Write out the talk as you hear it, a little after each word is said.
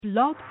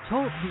Blog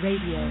Talk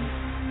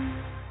Radio.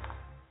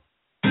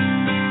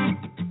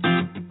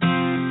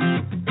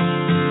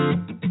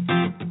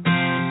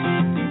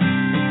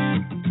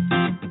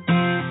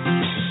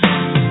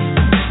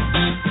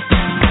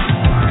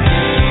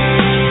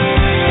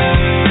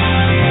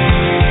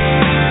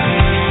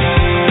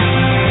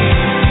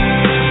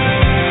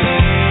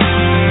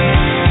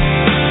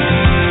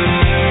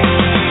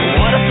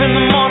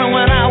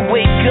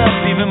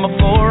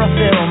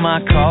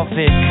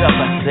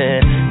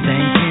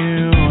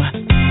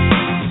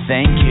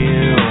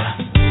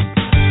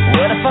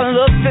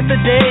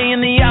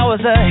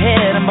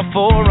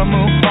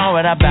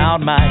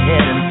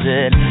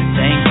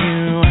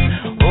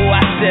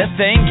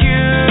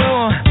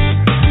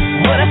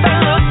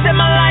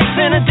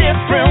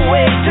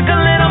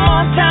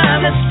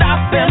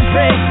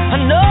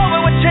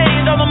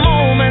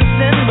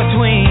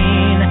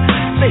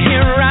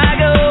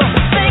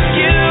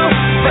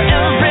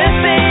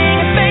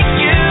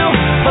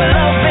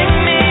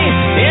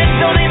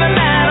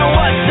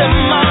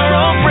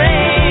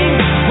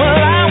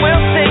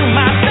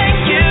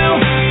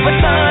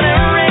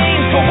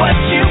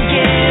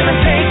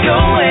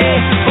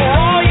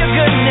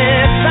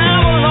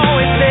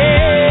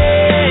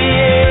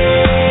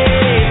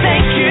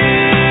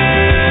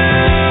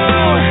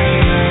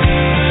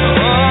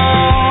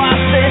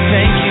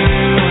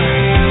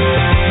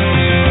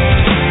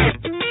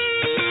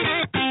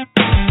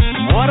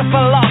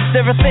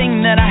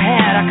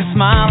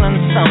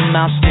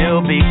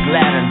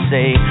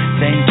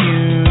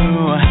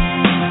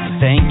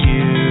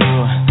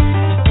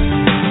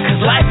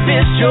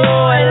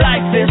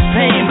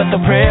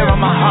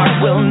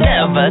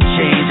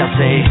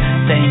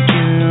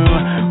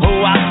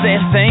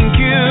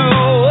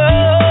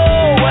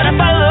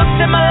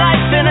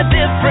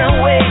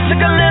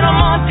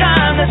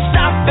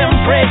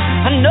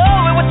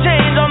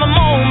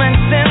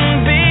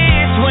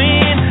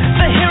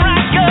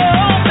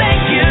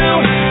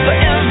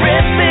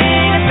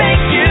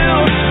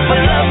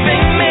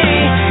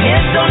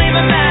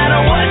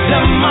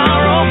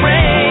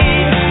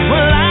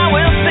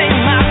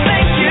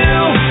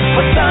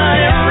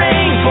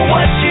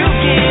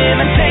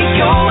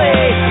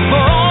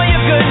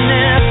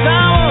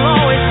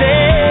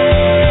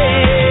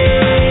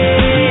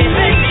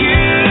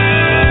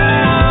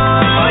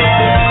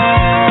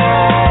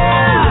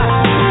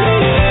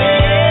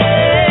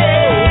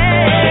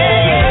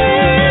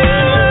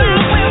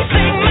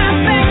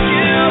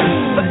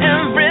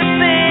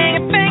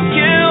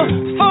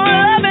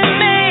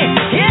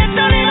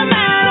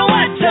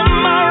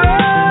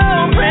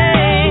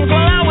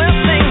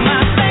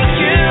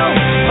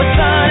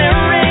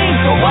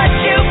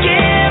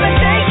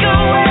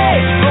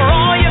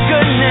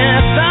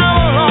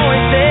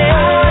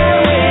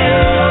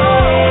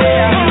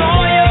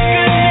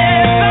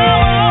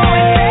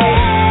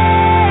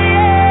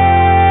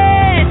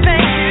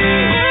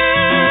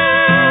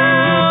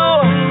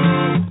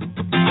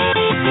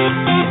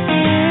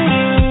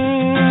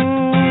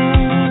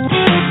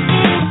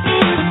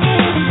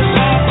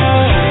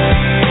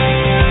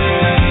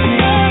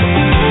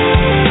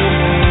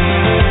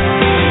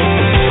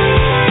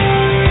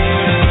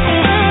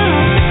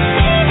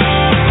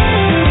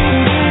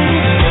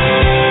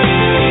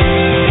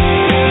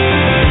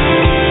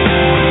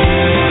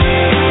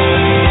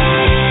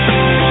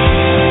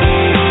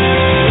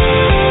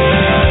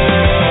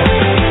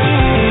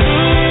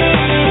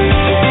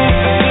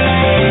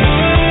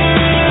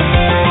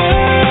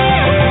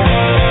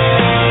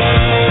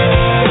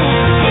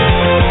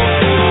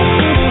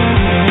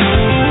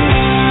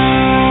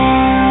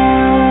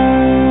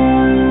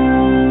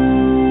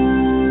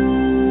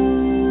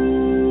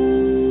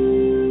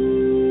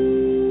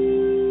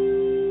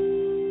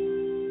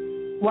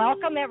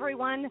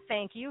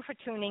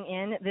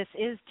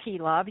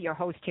 Your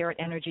host here at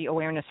Energy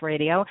Awareness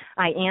Radio.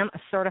 I am a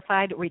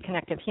certified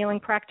reconnective healing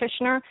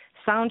practitioner,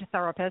 sound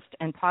therapist,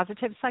 and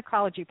positive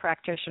psychology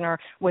practitioner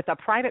with a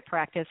private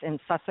practice in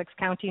Sussex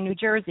County, New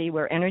Jersey,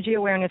 where Energy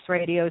Awareness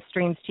Radio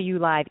streams to you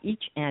live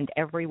each and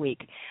every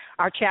week.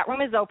 Our chat room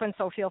is open,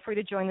 so feel free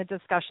to join the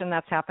discussion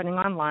that's happening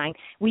online.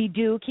 We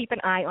do keep an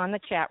eye on the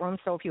chat room,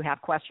 so if you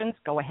have questions,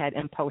 go ahead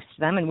and post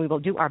them, and we will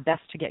do our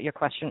best to get your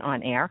question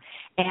on air.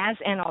 As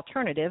an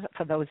alternative,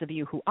 for those of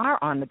you who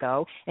are on the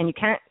go and you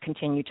can't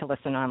continue to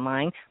listen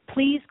online,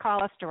 please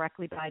call us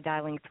directly by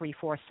dialing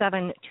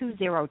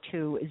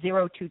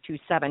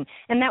 347-202-0227,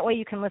 and that way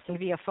you can listen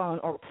via phone,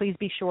 or please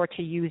be sure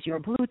to use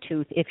your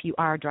Bluetooth if you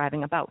are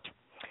driving about.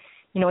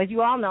 You know, as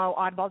you all know,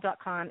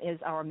 Audible.com is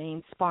our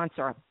main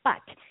sponsor,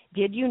 but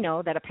did you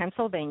know that a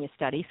Pennsylvania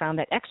study found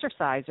that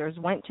exercisers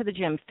went to the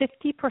gym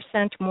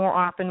 50% more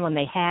often when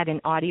they had an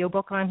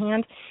audiobook on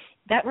hand?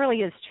 That really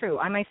is true.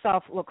 I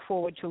myself look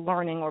forward to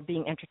learning or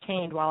being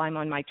entertained while I'm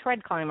on my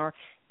tread climber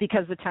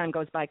because the time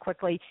goes by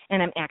quickly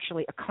and I'm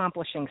actually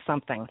accomplishing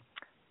something.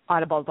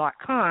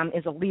 Audible.com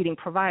is a leading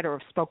provider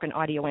of spoken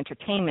audio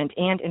entertainment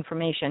and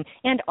information,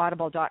 and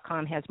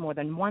Audible.com has more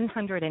than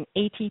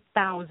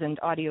 180,000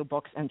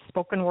 audiobooks and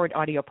spoken word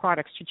audio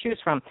products to choose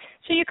from,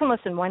 so you can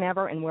listen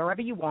whenever and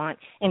wherever you want,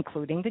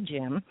 including the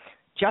gym.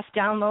 Just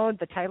download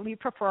the title you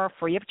prefer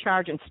free of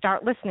charge and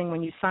start listening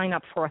when you sign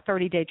up for a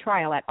 30-day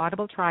trial at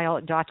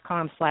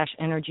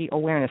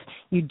audibletrial.com/energyawareness.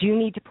 You do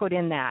need to put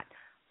in that,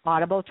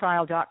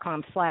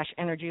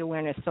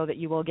 audibletrial.com/energyawareness, so that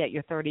you will get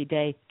your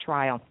 30-day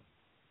trial.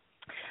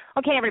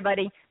 Okay,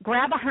 everybody,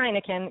 grab a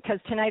Heineken because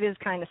tonight is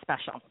kind of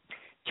special.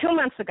 2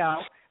 months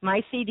ago,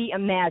 my CD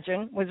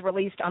Imagine was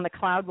released on the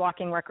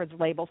Cloudwalking Records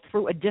label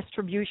through a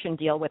distribution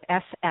deal with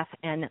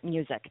SFN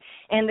Music.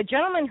 And the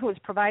gentleman who is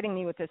providing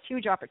me with this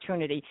huge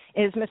opportunity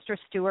is Mr.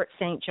 Stewart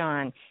St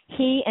John.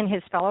 He and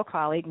his fellow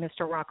colleague,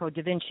 Mr. Rocco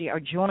DiVinci,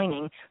 are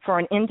joining for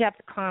an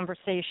in-depth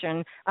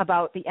conversation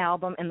about the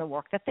album and the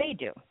work that they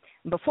do.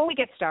 Before we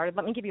get started,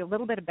 let me give you a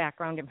little bit of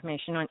background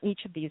information on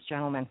each of these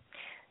gentlemen.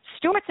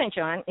 Stewart St.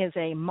 John is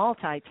a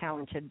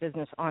multi-talented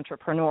business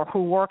entrepreneur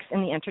who works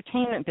in the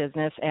entertainment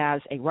business as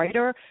a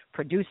writer,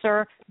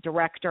 producer,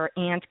 director,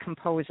 and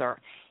composer.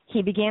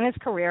 He began his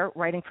career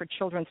writing for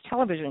children's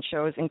television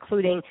shows,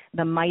 including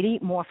the Mighty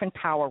Morphin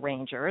Power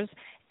Rangers,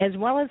 as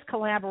well as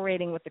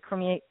collaborating with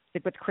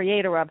the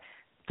creator of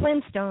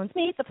Flintstones,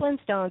 Meet the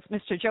Flintstones,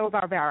 Mr. Joe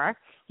Barbera.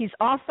 He's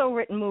also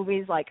written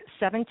movies like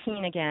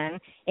 17 Again,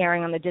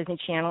 airing on the Disney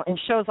Channel, and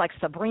shows like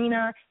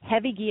SABRINA,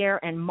 Heavy Gear,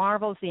 and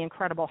Marvel's The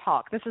Incredible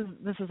Hulk. This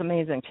is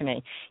amazing to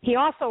me. He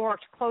also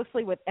worked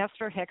closely with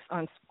Esther Hicks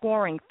on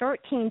scoring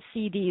 13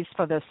 CDs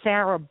for the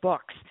SARA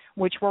books,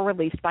 which were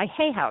released by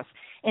Hay House.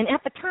 And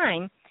at the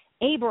time,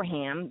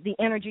 Abraham, the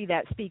energy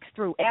that speaks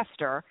through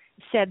Esther,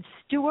 said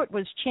Stewart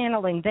was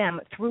channeling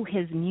them through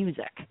his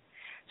music.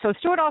 So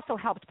Stewart also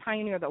helped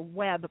pioneer the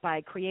web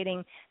by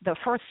creating the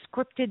first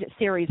scripted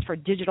series for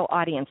digital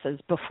audiences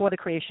before the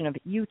creation of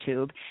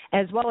YouTube,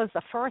 as well as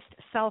the first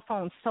cell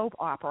phone soap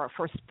opera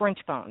for Sprint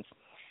phones.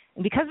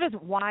 And because of his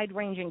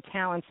wide-ranging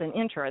talents and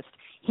interests,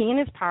 he and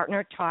his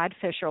partner, Todd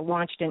Fisher,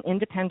 launched an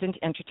independent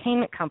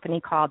entertainment company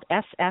called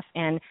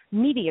SFN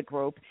Media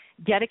Group,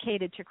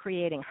 dedicated to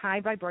creating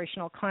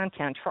high-vibrational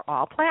content for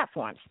all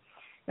platforms.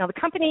 Now, the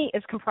company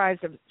is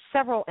comprised of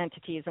several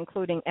entities,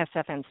 including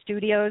SFN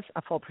STUDIOS,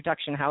 a full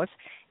production house,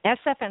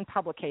 SFN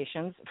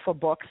Publications for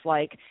books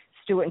like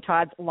Stewart and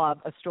Todd's Love,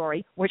 a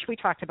Story, which we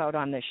talked about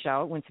on this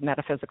show, it's a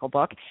metaphysical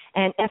book,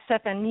 and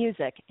SFN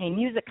Music, a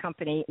music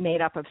company made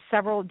up of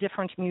several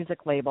different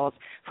music labels,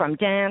 from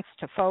dance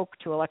to folk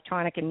to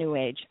electronic and new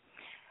age.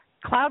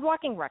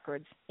 Cloudwalking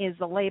Records is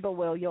the label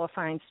where you'll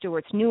find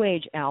Stewart's new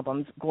age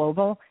albums,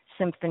 Global,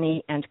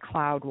 Symphony, and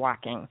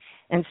Cloudwalking.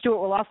 And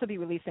Stewart will also be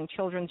releasing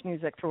children's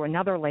music through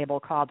another label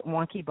called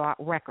WonkyBot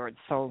Records,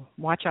 so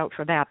watch out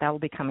for that. That will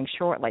be coming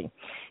shortly.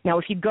 Now,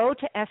 if you go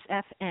to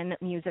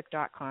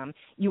sfnmusic.com,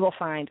 you will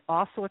find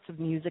all sorts of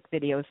music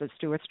videos that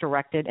Stewart's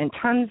directed and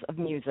tons of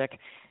music,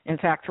 in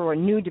fact, through a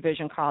new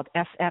division called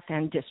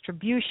SFN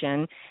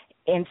Distribution.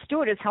 And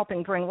Stewart is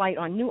helping bring light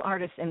on new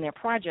artists and their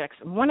projects,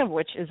 one of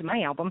which is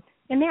my album,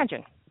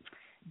 Imagine.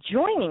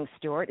 Joining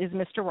Stewart is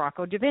Mr.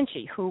 Rocco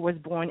DiVinci, who was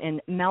born in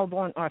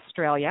Melbourne,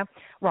 Australia.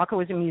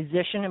 Rocco is a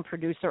musician and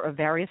producer of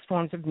various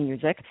forms of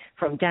music,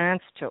 from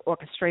dance to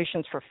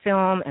orchestrations for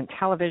film and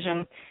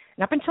television.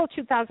 And up until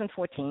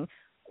 2014,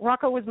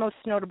 Rocco was most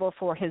notable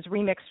for his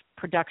remix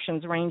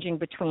productions ranging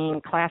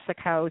between classic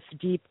house,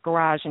 deep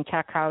garage, and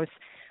tech house.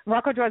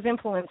 Rocco draws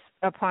influence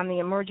upon the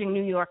emerging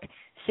New York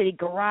City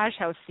garage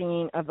house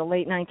scene of the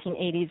late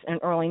 1980s and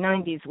early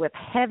 90s, with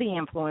heavy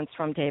influence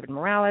from David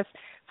Morales,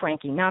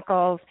 Frankie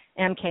Knuckles,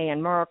 MK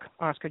and Merck,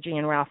 Oscar G.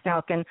 and Ralph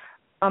Falcon,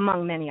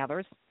 among many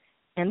others.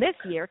 And this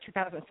year,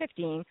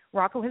 2015,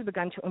 Rocco has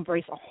begun to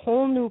embrace a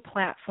whole new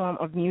platform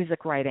of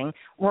music writing,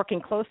 working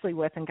closely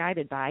with and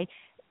guided by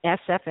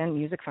SFN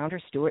Music founder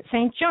Stewart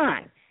St.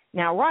 John.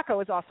 Now, Rocco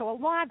is also a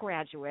law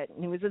graduate,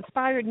 and he was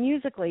inspired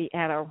musically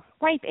at a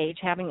ripe age,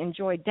 having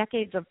enjoyed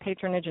decades of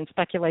patronage and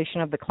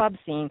speculation of the club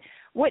scene,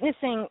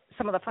 witnessing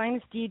some of the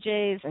finest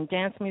DJs and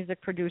dance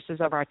music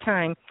producers of our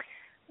time.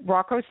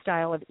 Rocco's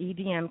style of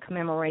EDM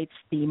commemorates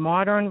the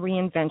modern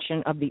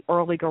reinvention of the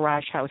early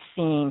garage house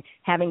scene,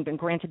 having been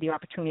granted the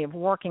opportunity of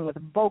working with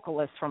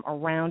vocalists from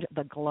around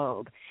the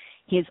globe.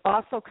 He is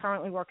also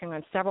currently working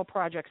on several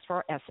projects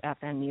for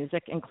SFN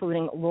Music,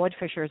 including Lord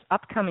Fisher's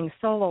upcoming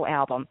solo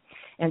album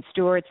and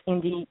Stewart's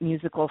indie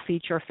musical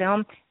feature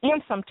film,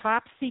 and some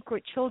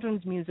top-secret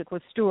children's music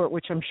with Stewart,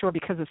 which I'm sure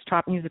because it's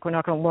top music we're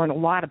not going to learn a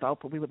lot about,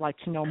 but we would like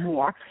to know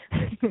more.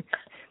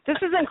 This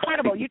is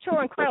incredible. You two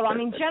are incredible. I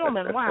mean,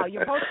 gentlemen, wow,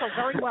 you're both so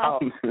very well.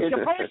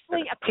 You're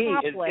mostly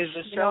accomplished.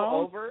 Is the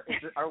show over?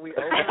 Are we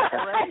over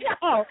already?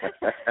 Oh,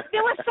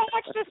 there was so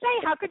much to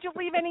say. How could you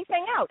leave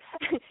anything out?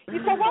 You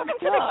said, welcome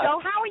to the show.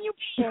 How are you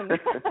being?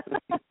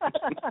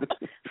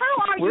 How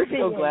are you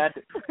being?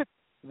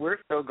 We're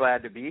so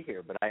glad to be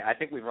here, but I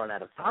think we've run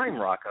out of time,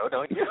 Rocco,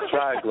 don't you?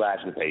 So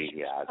glad to be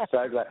here.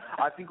 So glad.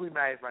 I think we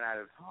may have run out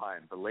of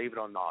time, believe it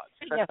or not.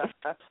 Yes.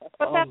 But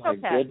that's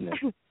okay.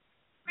 Goodness.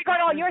 We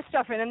got all your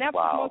stuff in, and that's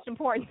what's most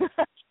important.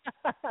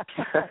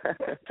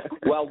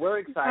 Well, we're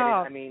excited.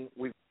 Oh. I mean,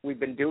 we've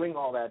been doing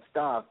all that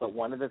stuff, but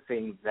one of the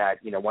things that,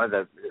 one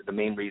of the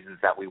main reasons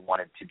that we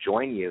wanted to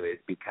join you is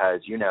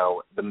because,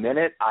 the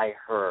minute I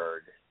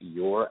heard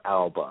your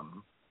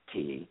album,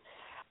 T,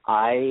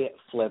 I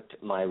flipped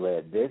my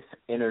lid. This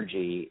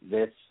energy,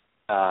 it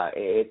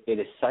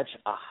is such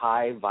a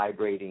high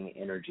vibrating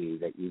energy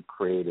that you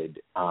created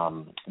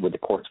with the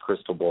quartz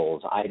crystal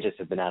bowls. I just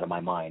have been out of my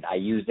mind. I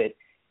use it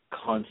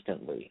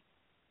constantly.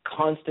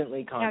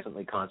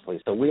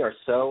 So we are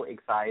so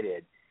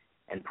excited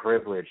and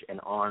privileged and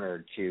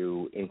honored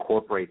to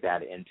incorporate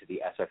that into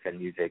the SFN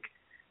music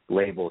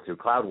label through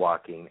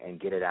Cloudwalking and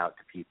get it out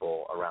to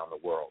people around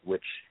the world,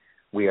 which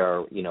we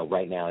are,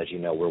 right now, as you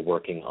know, we're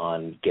working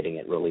on getting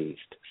it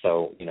released.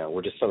 So,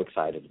 we're just so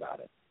excited about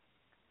it.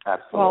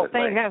 Absolutely. Well,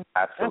 thank you.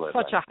 Absolutely.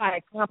 That's such a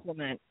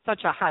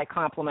high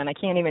compliment. I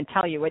can't even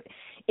tell you.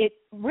 It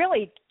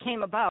really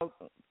came about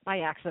by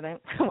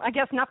accident. I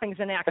guess nothing's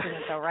an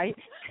accident, though, right?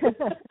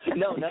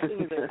 No,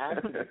 nothing is an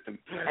accident.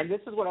 And this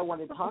is what I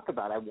wanted to talk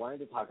about. I wanted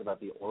to talk about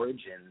the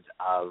origins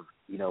of,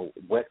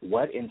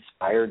 what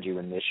inspired you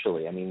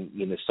initially. I mean,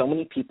 so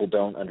many people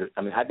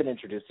I've been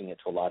introducing it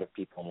to a lot of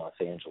people in Los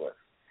Angeles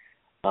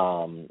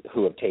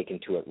who have taken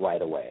to it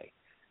right away.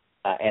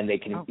 And they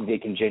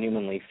can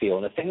genuinely feel.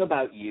 And the thing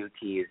about you,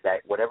 T, is that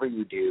whatever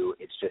you do,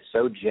 it's just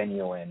so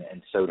genuine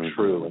and so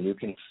true, and you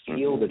can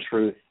feel the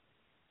truth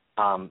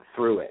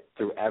through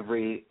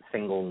every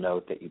single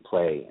note that you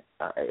play.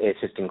 It's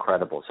just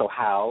incredible. So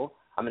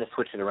I'm going to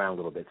switch it around a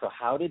little bit. So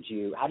how did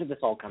this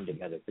all come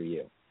together for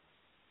you?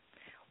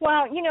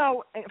 Well,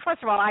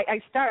 first of all, I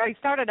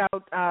started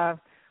out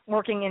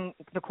working in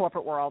the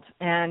corporate world,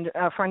 and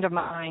a friend of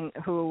mine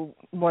who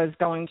was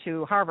going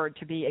to Harvard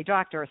to be a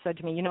doctor said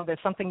to me, there's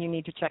something you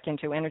need to check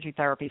into, energy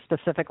therapy,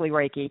 specifically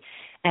Reiki,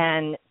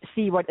 and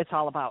see what it's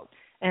all about.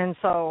 And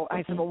so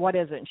I said, well, what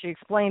is it? And she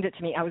explained it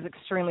to me. I was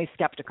extremely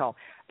skeptical.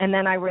 And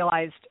then I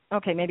realized,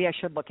 okay, maybe I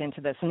should look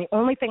into this. And the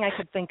only thing I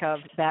could think of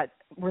that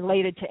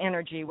related to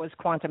energy was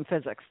quantum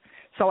physics.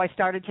 So I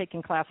started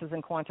taking classes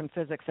in quantum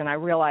physics, and I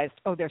realized,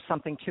 there's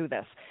something to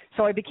this.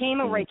 So I became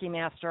a Reiki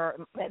master.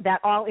 That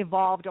all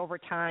evolved over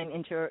time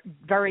into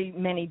very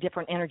many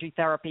different energy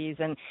therapies.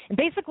 And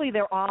basically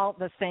they're all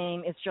the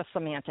same. It's just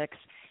semantics.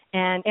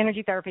 And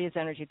energy therapy is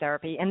energy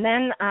therapy. And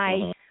then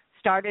I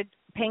started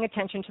paying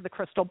attention to the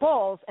crystal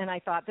bowls, and I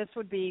thought this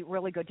would be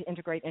really good to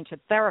integrate into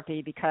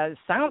therapy, because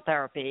sound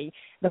therapy,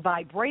 the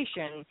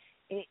vibration,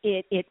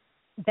 it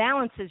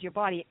balances your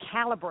body, it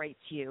calibrates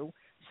you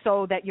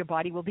so that your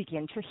body will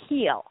begin to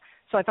heal.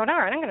 So I thought, all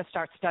right, I'm going to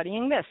start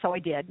studying this. So I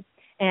did,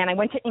 and I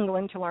went to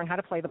England to learn how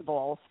to play the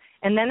bowls,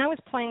 and then I was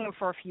playing them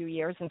for a few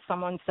years, and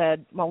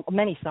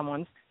many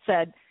someone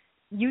said,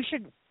 you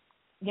should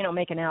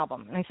make an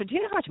album. And I said, do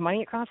you know how much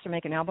money it costs to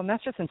make an album?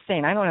 That's just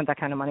insane. I don't have that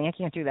kind of money. I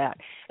can't do that.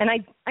 And I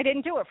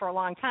didn't do it for a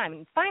long time.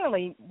 And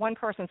finally, one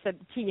person said,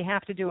 T, you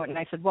have to do it. And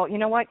I said, well, you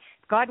know what?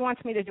 If God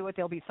wants me to do it,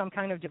 there'll be some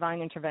kind of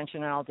divine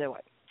intervention, and I'll do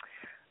it.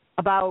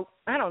 About,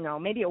 I don't know,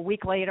 maybe a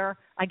week later,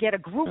 I get a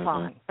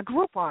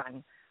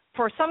Groupon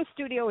for some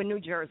studio in New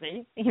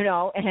Jersey,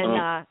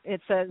 and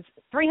it says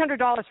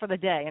 $300 for the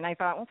day. And I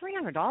thought, well,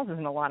 $300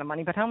 isn't a lot of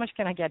money, but how much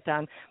can I get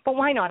done? But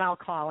why not? I'll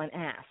call and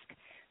ask.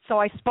 So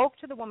I spoke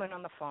to the woman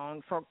on the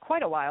phone for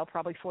quite a while,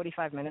 probably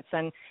 45 minutes,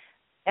 and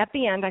at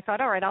the end I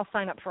thought, all right, I'll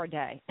sign up for a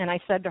day. And I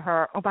said to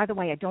her, oh, by the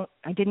way,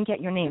 I didn't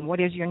get your name. What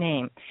is your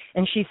name?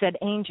 And she said,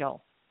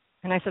 Angel.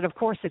 And I said, of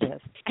course it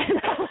is.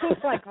 And I was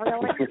like,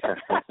 really?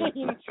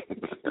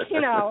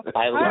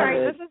 I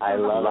love it. I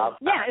love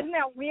it. Yeah, isn't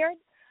that weird?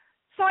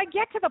 So I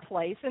get to the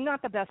place, and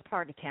not the best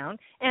part of town,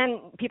 and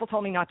people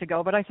told me not to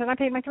go, but I said, I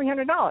paid my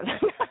 $300.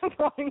 I'm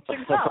going to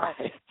go.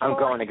 I'm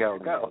going to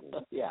go.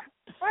 Yeah.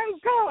 I'm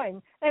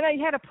going. And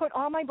I had to put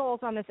all my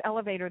bowls on this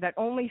elevator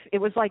it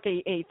was like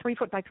a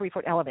 3-foot by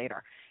 3-foot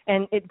elevator.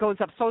 And it goes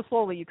up so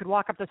slowly you could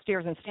walk up the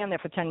stairs and stand there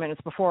for 10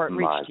 minutes before it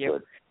reached you.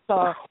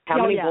 So,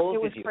 how many bowls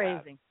it was did you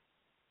crazy.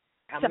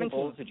 Have? How many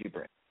bowls did you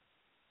bring?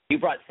 You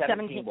brought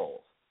 17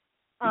 bowls.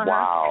 Uh-huh.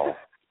 Wow.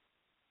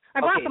 I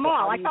brought them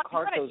all. I thought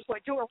I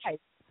would do it right.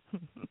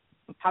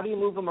 How do you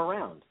move them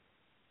around?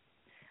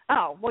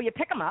 Oh, well, you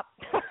pick them up.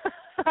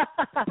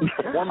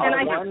 One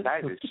by one,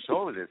 that is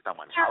shows there's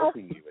someone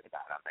helping you with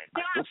that.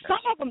 There are some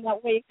of them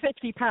that weigh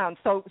 50 pounds.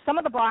 So some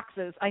of the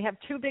boxes, I have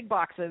 2 big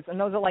boxes, and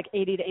those are like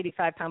 80 to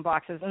 85-pound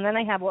boxes. And then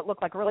I have what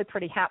look like really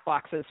pretty hat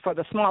boxes for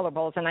the smaller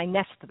bowls, and I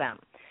nest them.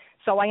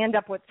 So I end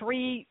up with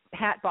 3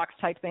 hat box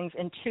type things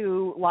and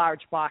 2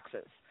 large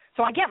boxes.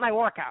 So I get my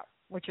workout,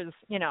 which is,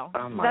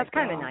 that's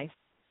kind of nice.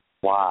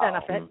 Wow.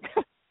 Benefit.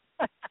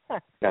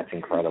 That's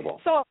incredible.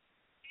 So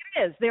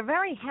it is. They're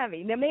very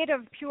heavy. They're made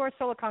of pure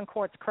silicon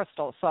quartz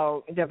crystal,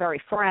 so they're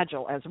very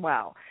fragile as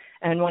well.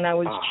 And when I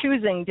was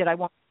choosing, did I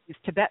want to use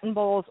Tibetan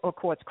bowls or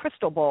quartz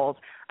crystal bowls,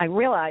 I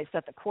realized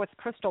that the quartz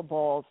crystal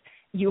bowls,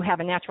 you have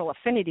a natural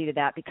affinity to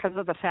that because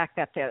of the fact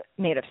that they're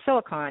made of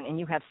silicon, and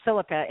you have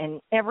silica in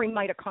every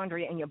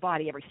mitochondria in your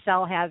body. Every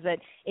cell has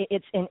it.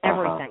 It's in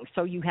everything.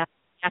 So you have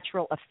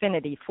natural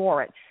affinity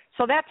for it.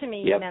 So that to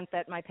me meant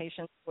that my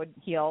patients would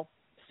heal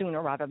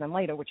sooner rather than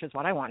later, which is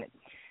what I wanted.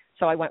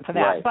 So I went for that.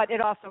 Right. But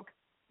it also,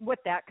 with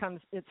that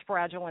comes, it's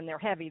fragile and they're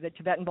heavy. The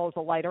Tibetan bowls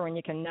are lighter and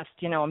you can nest,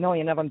 a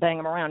million of them, bang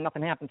them around,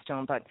 nothing happens to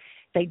them. But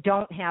they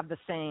don't have the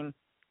same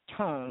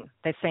tone,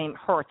 the same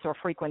hertz or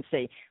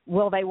frequency.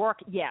 Will they work?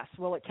 Yes.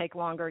 Will it take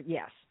longer?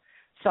 Yes.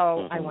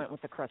 So I went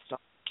with the crystal.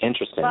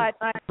 Interesting. But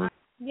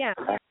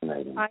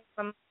Fascinating.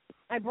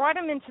 I brought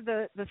him into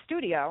the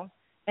studio,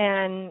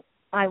 and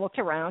I looked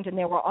around, and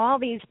there were all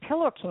these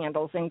pillar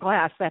candles in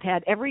glass that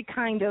had every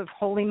kind of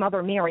Holy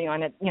Mother Mary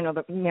on it.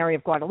 The Mary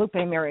of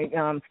Guadalupe, Mary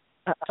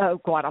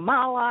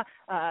Guatemala,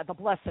 the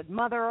Blessed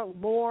Mother,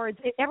 Lourdes.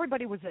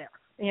 Everybody was there.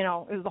 It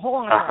was the whole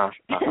entourage.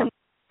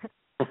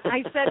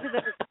 I said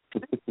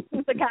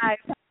to the guys,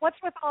 "What's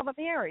with all the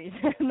Marys?"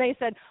 And they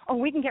said, "Oh,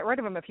 we can get rid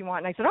of them if you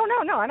want." And I said, "Oh,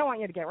 no, I don't want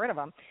you to get rid of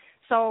them."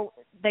 So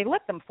they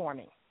lit them for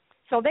me.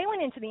 So they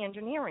went into the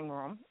engineering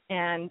room,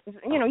 and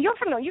you're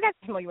familiar. You guys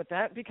are familiar with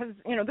that because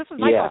this was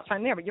my first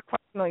time there, but you're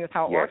quite familiar with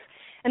how it works.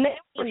 And they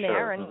went in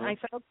there, and I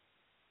said,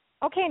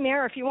 "Okay,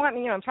 Mayor, if you want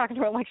me," I'm talking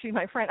to her like she's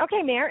my friend.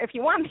 "Okay, Mayor, if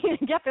you want me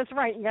to get this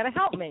right, you got to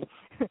help me."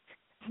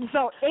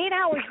 So 8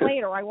 hours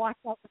later, I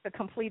walked out with the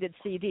completed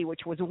CD,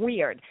 which was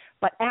weird.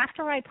 But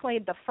after I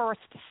played the first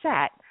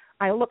set,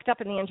 I looked up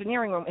in the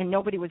engineering room, and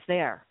nobody was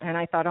there. And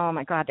I thought, oh,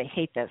 my God, they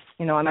hate this.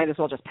 I might as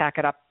well just pack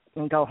it up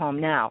and go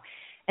home now.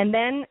 And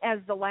then as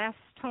the last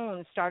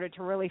tone started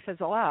to really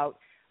fizzle out,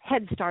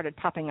 heads started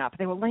popping up.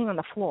 They were laying on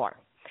the floor.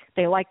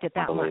 They liked it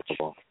that much.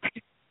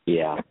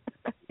 Yeah,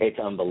 it's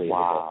unbelievable.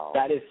 Wow.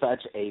 That is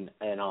such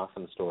an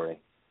awesome story.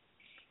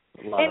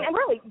 And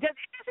really, it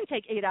doesn't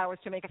take 8 hours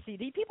to make a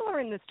CD. People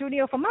are in the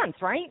studio for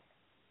months, right?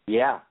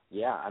 Yeah.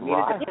 I mean,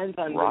 it depends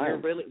on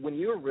when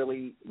you're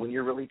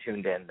really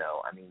tuned in,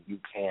 though. I mean, you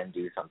can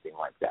do something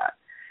like that,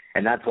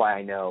 and that's why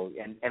I know.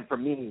 And for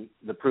me,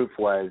 the proof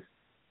was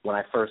when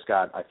I first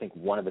got, I think,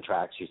 one of the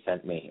tracks you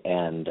sent me,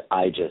 and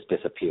I just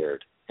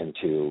disappeared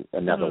into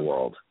another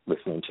world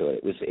listening to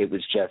it. It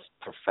was just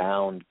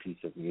profound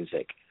piece of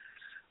music.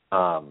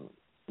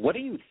 What are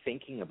you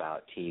thinking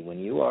about, T, when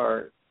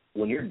you're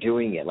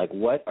doing it? Like,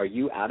 what are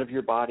you out of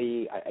your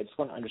body? I just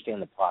want to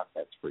understand the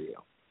process for you.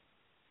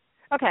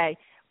 Okay,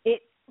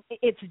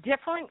 it's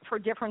different for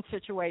different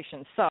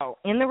situations. So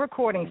in the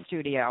recording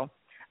studio,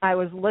 I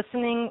was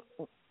listening.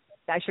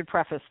 I should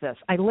preface this.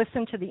 I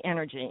listen to the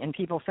energy, and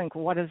people think,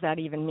 what does that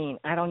even mean?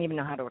 I don't even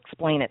know how to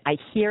explain it. I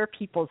hear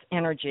people's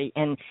energy,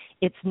 and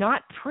it's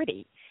not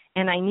pretty,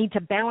 and I need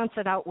to balance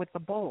it out with the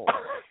bowl.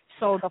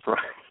 So the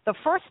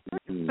first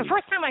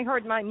time I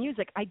heard my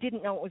music, I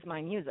didn't know it was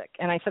my music.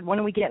 And I said, when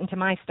do we get into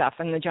my stuff?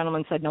 And the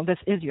gentleman said, no, this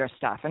is your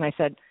stuff. And I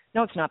said,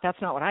 no, it's not.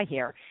 That's not what I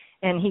hear.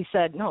 And he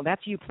said, no,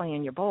 that's you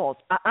playing your bowls.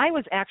 I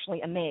was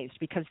actually amazed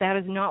because that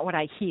is not what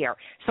I hear.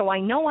 So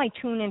I know I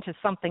tune into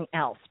something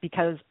else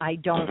because I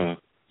don't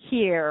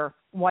hear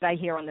what I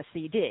hear on the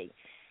CD.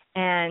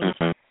 And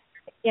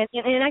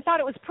I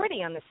thought it was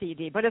pretty on the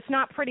CD, but it's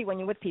not pretty when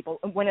you're with people.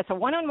 When it's a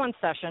one-on-one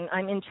session,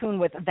 I'm in tune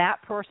with that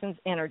person's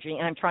energy,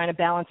 and I'm trying to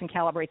balance and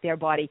calibrate their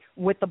body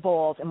with the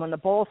bowls. And when the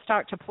bowls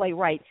start to play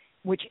right,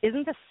 which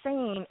isn't the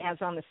same as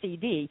on the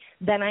CD,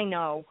 then I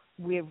know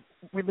we've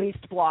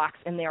released blocks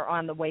and they're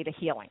on the way to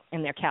healing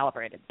and they're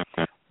calibrated.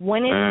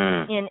 When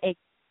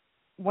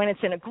it's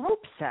in a group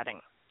setting,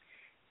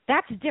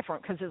 that's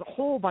different because there's a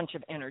whole bunch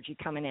of energy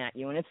coming at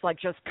you, and it's like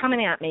just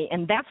coming at me,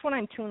 and that's what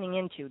I'm tuning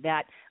into.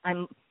 That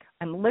I'm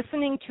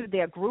listening to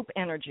their group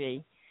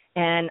energy,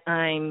 and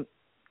I'm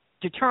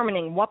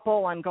determining what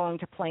bowl I'm going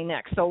to play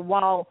next. So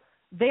while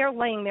they're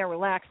laying there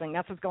relaxing,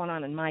 that's what's going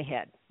on in my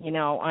head.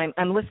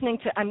 I'm listening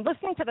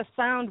to the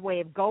sound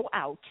wave go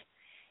out,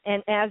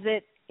 and as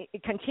it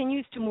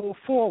continues to move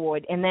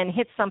forward and then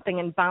hit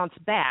something and bounce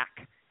back.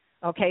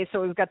 Okay,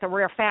 so we've got the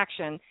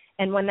rarefaction,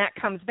 and when that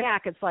comes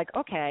back, it's like,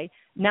 okay,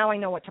 now I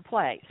know what to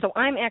play. So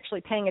I'm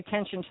actually paying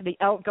attention to the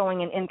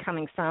outgoing and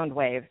incoming sound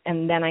wave,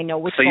 and then I know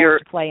which bowls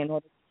to play in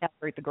order to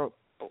calibrate the group.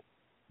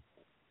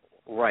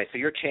 Right, so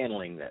you're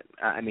channeling that.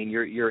 I mean,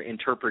 you're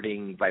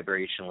interpreting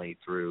vibrationally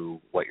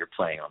through what you're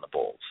playing on the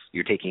bowls.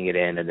 You're taking it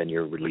in, and then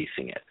you're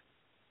releasing it.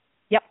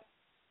 Yep.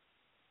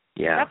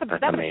 Yeah, that's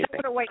amazing. a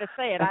better way to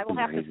say it. That's I will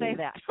have to say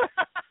that.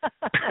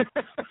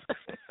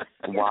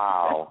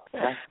 Wow,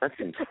 that's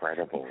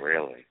incredible,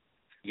 really.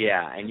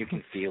 Yeah, and you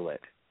can feel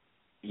it.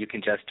 You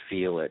can just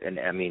feel it, and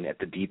I mean, at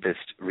the deepest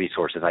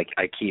resources,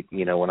 I keep,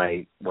 when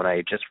I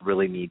just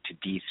really need to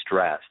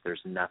de-stress,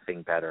 there's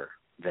nothing better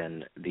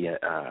than the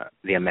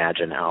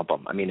Imagine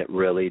album. I mean, it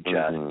really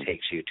just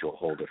takes you to a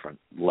whole different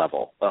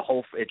level.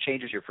 It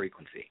changes your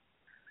frequency.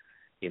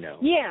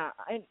 Yeah,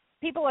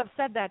 people have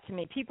said that to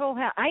me.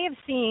 I have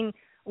seen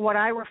what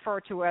I refer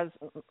to as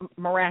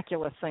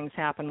miraculous things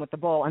happen with the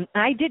bowl, and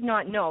I did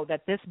not know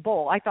that this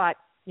bowl. I thought,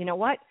 you know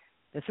what?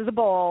 This is a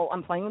bowl.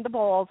 I'm playing with the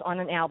bowls on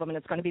an album, and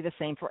it's going to be the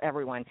same for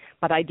everyone.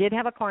 But I did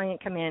have a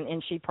client come in,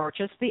 and she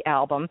purchased the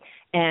album,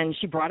 and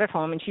she brought it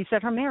home, and she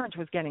said her marriage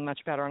was getting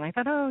much better. And I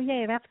thought, oh,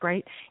 yay, that's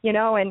great.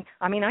 And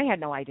I mean, I had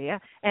no idea.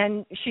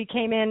 And she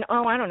came in,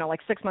 like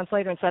 6 months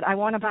later and said, I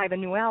want to buy the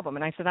new album.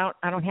 And I said,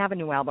 I don't have a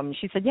new album. And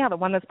she said, yeah, the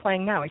one that's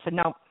playing now. I said,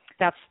 no,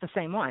 that's the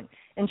same one.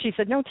 And she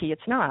said, no, T,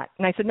 it's not.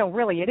 And I said, no,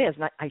 really, it is.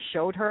 And I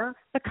showed her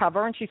the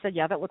cover, and she said,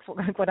 yeah, that looks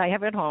like what I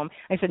have at home.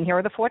 I said, and here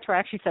are the 4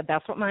 tracks. She said,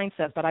 that's what mine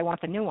says, but I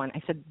want the new one.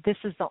 I said, this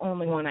is the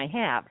only one I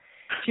have.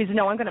 She said,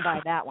 no, I'm going to buy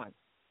that one.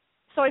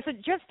 So I said,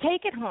 just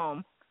take it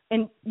home,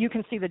 and you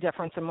can see the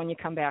difference, and when you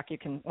come back, you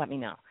can let me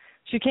know.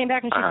 She came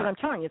back, and she said, I'm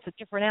telling you, it's a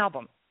different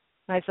album.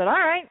 And I said, all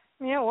right,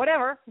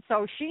 whatever.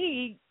 So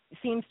she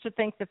seems to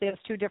think that there's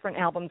 2 different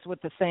albums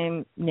with the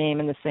same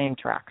name and the same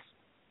tracks.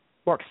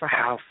 Works for her.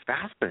 How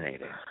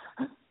fascinating.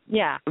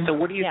 Yeah. So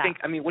what do you think?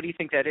 I mean, what do you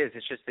think that is?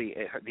 It's just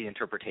the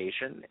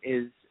interpretation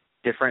is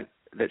different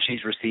that she's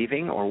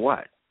receiving, or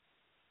what?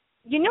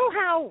 You know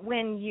how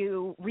when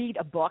you read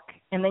a book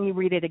and then you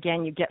read it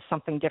again, you get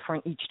something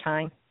different each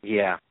time?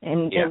 Yeah.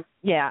 And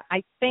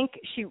I think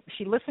she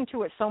listened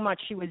to it so much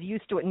she was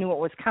used to it, knew it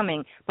was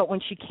coming. But when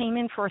she came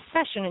in for a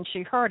session and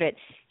she heard it,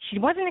 she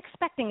wasn't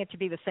expecting it to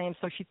be the same,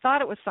 so she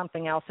thought it was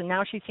something else, and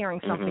now she's hearing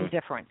something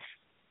different.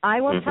 I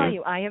will tell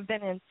you, I have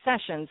been in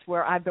sessions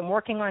where I've been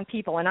working on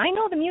people, and I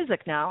know the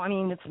music now. I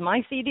mean, it's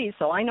my CD,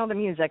 so I know the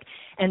music.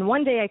 And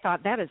one day I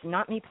thought, that is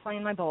not me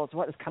playing my bowls.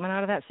 What is coming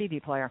out of that CD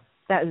player?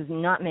 That is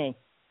not me.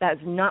 That is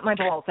not my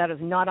bowls. That is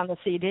not on the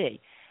CD.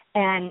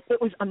 And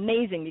it was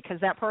amazing because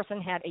that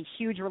person had a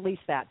huge release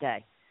that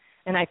day.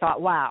 And I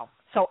thought, wow.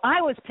 So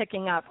I was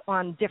picking up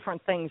on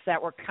different things that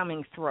were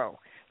coming through.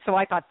 So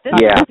I thought, this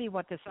must be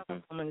what this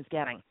other woman is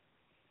getting.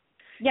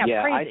 Yeah,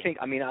 crazy.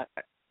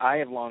 I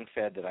have long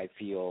said that I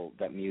feel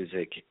that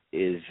music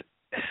is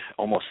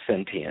almost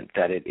sentient,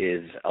 that it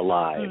is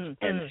alive.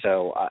 And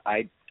so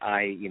I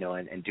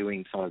and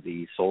doing some of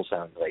the soul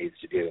sounds that I used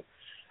to do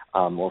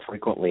more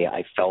frequently,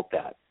 I felt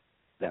that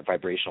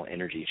vibrational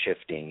energy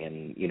shifting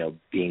and,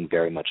 being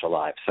very much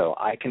alive. So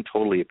I can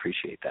totally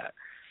appreciate that.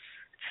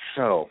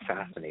 So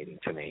fascinating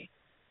to me.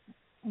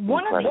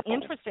 One of the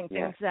interesting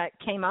things that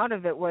came out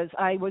of it was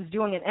I was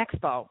doing an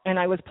expo, and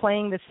I was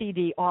playing the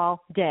CD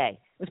all day.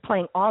 I was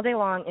playing all day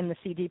long in the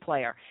CD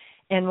player.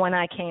 And when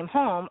I came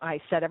home, I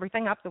set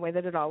everything up the way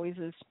that it always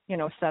is,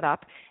 set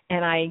up,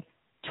 and I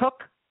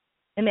took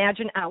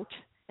Imagine out,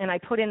 and I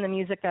put in the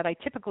music that I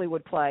typically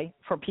would play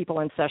for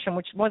people in session,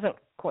 which wasn't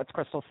quartz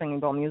crystal singing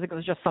bowl music. It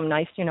was just some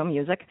nice,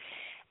 music.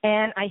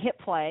 And I hit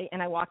play,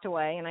 and I walked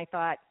away, and I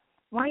thought,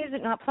 why is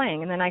it not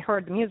playing? And then I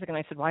heard the music, and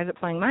I said, why is it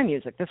playing my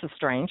music? This is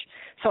strange.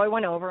 So I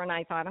went over, and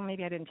I thought,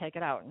 maybe I didn't take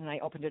it out. And I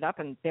opened it up,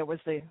 and there was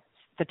the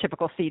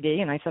typical CD,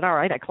 and I said, all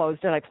right, I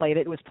closed it, I played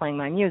it, it was playing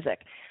my music.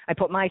 I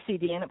put my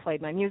CD in, it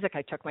played my music.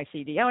 I took my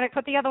CD out, I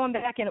put the other one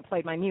back in, it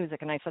played my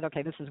music, and I said,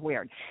 okay, this is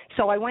weird.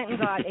 So I went and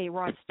got a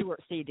Rod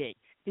Stewart CD,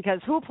 because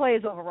who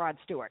plays over Rod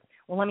Stewart?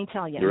 Well, let me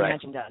tell you,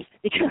 Imagine does.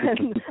 Because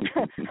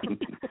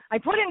I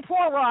put in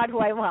poor Rod, who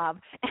I love,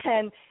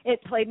 and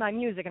it played my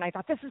music, and I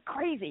thought, this is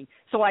crazy.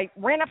 So I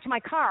ran up to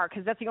my car,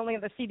 because that's the only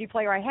other CD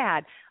player I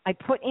had. I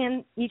put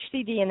in each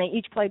CD, and they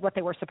each played what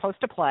they were supposed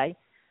to play.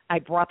 I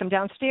brought them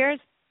downstairs.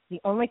 The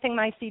only thing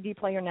my CD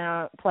player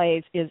now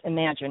plays is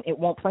Imagine. It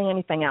won't play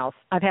anything else.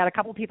 I've had a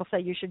couple people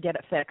say, you should get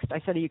it fixed.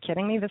 I said, are you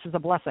kidding me? This is a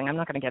blessing. I'm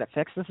not going to get it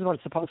fixed. This is what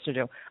it's supposed to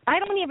do. I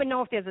don't even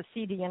know if there's a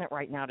CD in it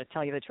right now, to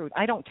tell you the truth.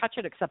 I don't touch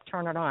it except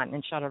turn it on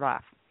and shut it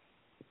off.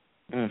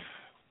 It's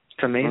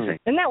amazing.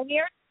 Isn't that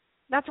weird?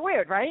 That's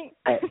weird, right?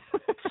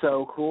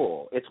 So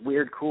cool. It's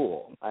weird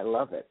cool. I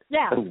love it.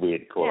 Yeah.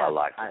 Weird cool. Yeah. I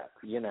like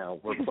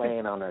we're it.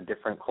 playing on a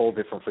whole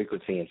different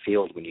frequency and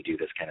field when you do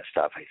this kind of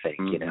stuff, I think,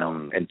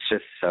 and it's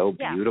just so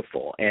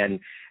beautiful. And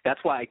that's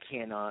why I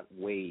cannot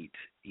wait.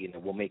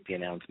 We'll make the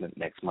announcement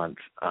next month,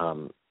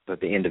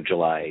 at the end of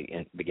July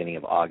and beginning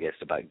of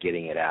August, about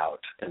getting it out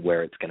and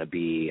where it's going to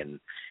be. And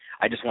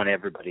I just want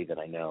everybody that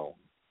I know,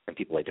 and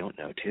people I don't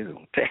know too,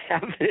 to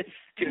have this,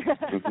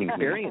 to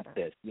experience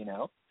this,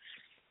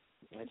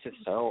 It's just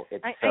so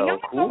I know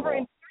it's cool. over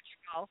in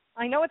Portugal.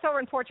 I know it's over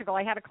in Portugal.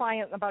 I had a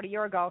client about a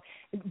year ago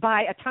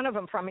buy a ton of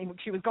them from me.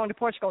 She was going to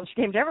Portugal, and she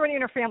came to everybody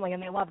in her family,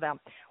 and they love them.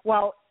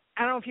 Well,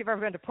 I don't know if you've ever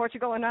been to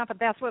Portugal or not, but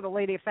that's where the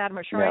Lady of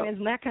Fatima Shrine is,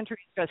 and that country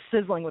is just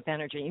sizzling with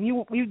energy. And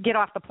you get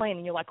off the plane,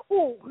 and you're like,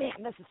 oh,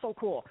 man, this is so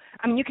cool.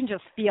 I mean, you can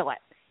just feel it,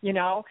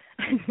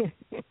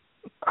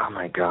 Oh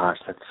my gosh,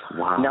 that's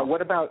wow. Now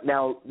what about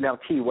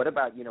T? What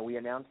about we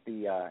announced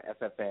the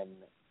SFN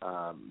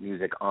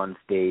music on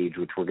stage,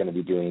 which we're going to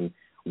be doing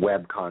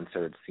web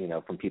concerts,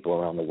 from people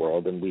around the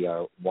world, and we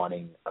are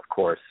wanting, of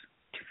course,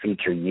 to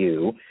feature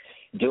you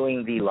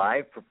doing the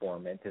live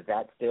performance. Is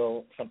that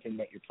still something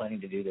that you're planning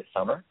to do this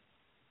summer?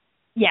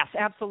 Yes,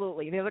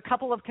 absolutely. There's a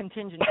couple of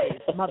contingencies.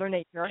 Mother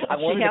Nature,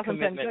 she hasn't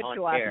been good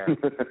to us.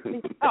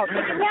 You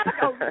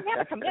have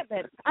a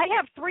commitment. I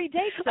have 3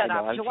 dates set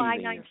up, July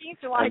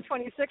 19th, July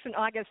 26th, and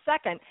August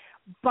 2nd.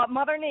 But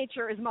Mother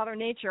Nature is Mother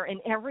Nature,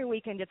 and every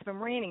weekend it's been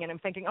raining, and I'm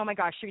thinking, oh, my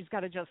gosh, she's got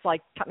to just,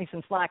 cut me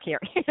some slack here,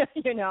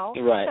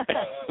 Right.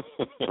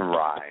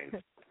 Right.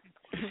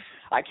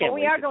 I can't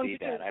wait to see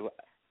that.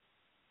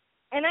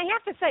 And I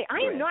have to say,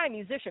 I am not a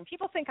musician.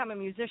 People think I'm a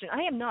musician. I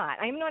am not.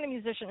 I am not a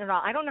musician at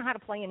all. I don't know how to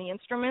play any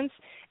instruments,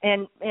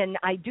 and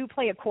I do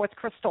play a quartz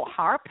crystal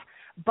harp,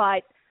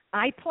 but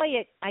I play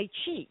it, I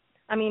cheat.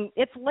 I mean,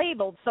 it's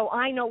labeled, so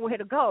I know where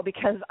to go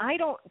because I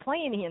don't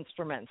play any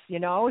instruments, you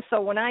know.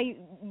 So when I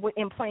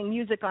am playing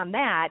music on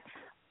that,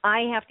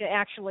 I have to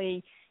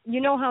actually, you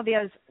know how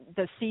there's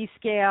the C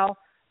scale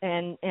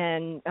and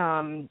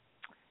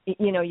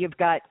you know, you've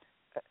got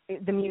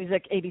the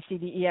music A, B, C,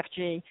 D, E, F,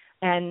 G,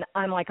 and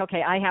I'm like,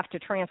 okay, I have to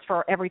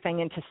transfer everything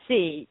into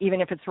C,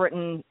 even if it's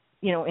written,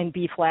 you know, in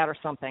B flat or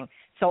something.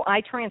 So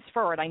I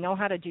transfer it. I know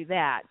how to do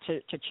that,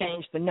 to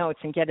change the notes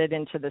and get it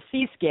into the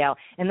C scale.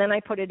 And then I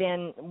put it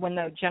in when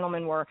the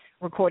gentlemen were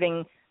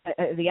recording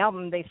the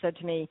album. They said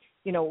to me,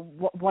 you know,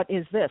 what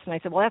is this? And I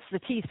said, well, that's the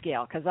T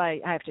scale, because I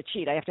have to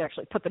cheat. I have to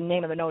actually put the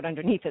name of the note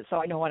underneath it so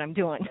I know what I'm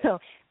doing. So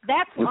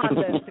that's on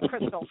the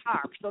crystal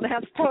harp. So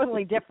that's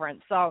totally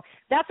different. So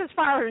that's as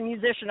far as a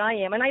musician I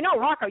am. And I know,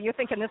 Rocco, you're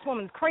thinking this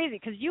woman's crazy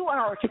because you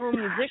are a true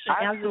musician.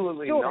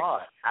 Absolutely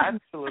not.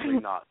 Absolutely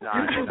not. No,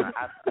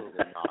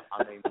 absolutely not.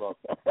 I mean,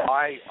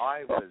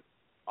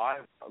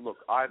 look,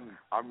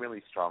 I'm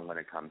really strong when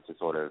it comes to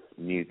sort of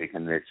music,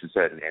 and there's a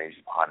certain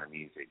energy behind the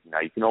music. You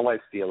know, you can always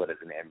feel it as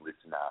an end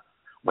listener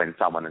when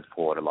someone has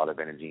poured a lot of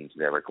energy into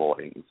their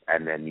recordings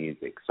and their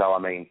music. So, I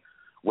mean,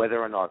 whether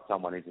or not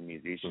someone is a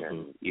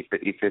musician,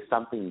 if there's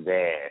something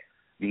there,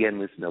 the end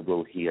listener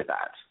will hear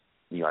that.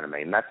 You know what I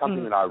mean? And that's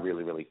something that I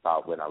really, really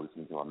felt when I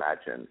listened to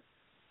Imagine.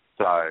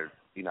 So,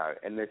 you know,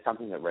 and there's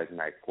something that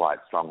resonates quite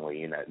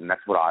strongly in it, and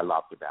that's what I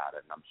loved about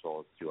it, and I'm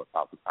sure Stewart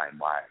felt the same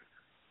way.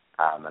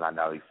 And I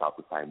know he felt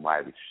the same way,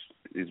 which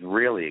is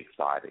really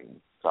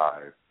exciting. So,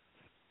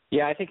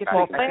 yeah, I think it's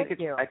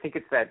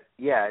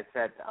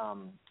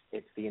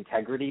it's the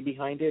integrity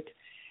behind it,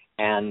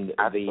 and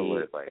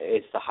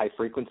it's the high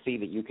frequency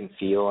that you can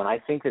feel, and I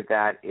think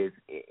that is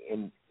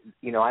in,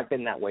 you know, I've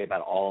been that way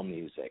about all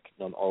music,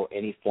 or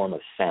any form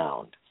of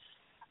sound.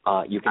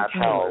 You can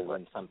tell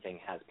when something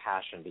has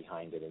passion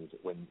behind it, and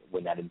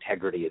when that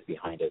integrity is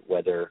behind it,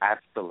 whether,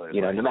 you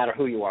know, no matter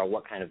who you are,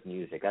 what kind of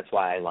music. That's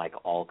why I like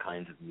all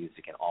kinds of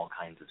music and all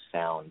kinds of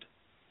sound.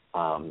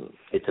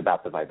 It's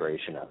about the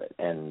vibration of it.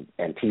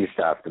 And T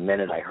stuff, the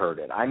minute I heard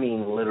it, I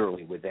mean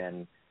literally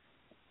within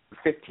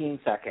 15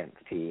 seconds,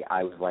 T,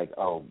 I was like,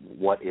 oh,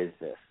 what is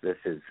this? This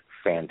is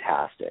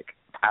fantastic.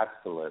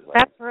 Absolutely.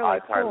 That's really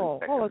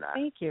cool. Oh,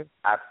 thank you.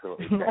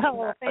 Absolutely.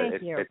 Well,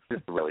 thank you. It's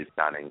just really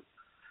stunning.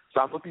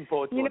 So I'm looking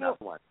forward to another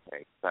one.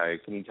 So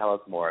can you tell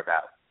us more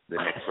about the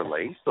next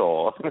release,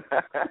 or?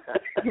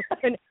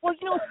 Well,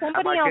 you know, somebody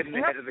Am I else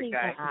getting ahead of the game,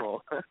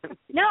 that.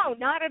 No,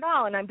 not at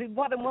all. And I'm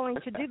more than willing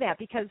to do that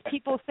because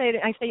people say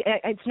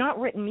it's not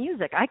written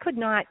music. I could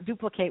not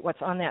duplicate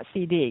what's on that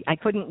CD. I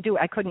couldn't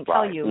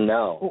tell you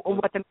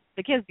what the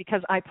music is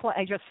because I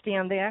just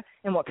stand there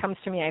and what comes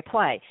to me I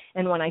play.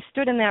 And when I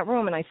stood in that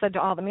room and I said to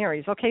all the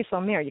Marys, okay,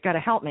 so Mary, you got to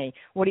help me.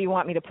 What do you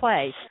want me to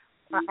play?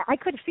 I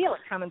could feel it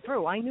coming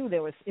through. I knew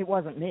it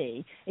wasn't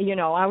me. You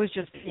know, I was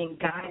just being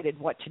guided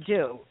what to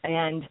do.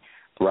 And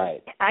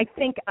I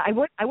think I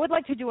would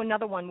like to do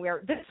another one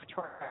where this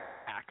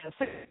track,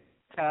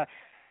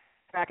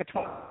 track of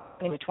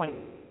 20 to 20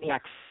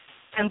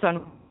 depends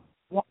on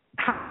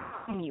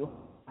how you.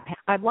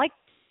 I'd like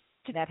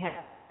to that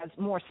has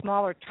more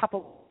smaller,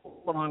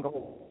 couple longer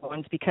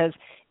ones because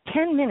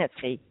 10 minutes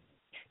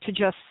to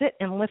just sit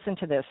and listen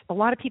to this. A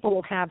lot of people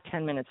will have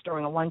 10 minutes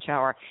during a lunch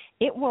hour.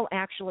 It will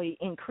actually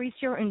increase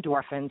your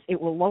endorphins.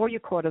 It will lower your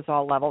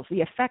cortisol levels.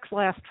 The effects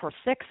last for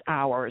 6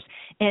 hours.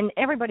 And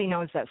everybody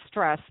knows that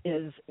stress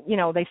is, you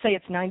know, they say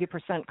it's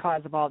 90%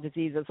 cause of all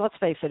diseases. Let's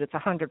face it, it's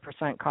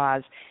 100%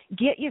 cause.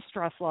 Get your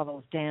stress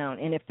levels down.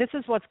 And if this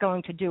is what's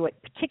going to do it,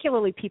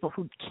 particularly people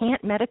who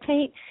can't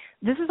meditate,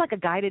 this is like a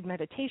guided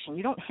meditation.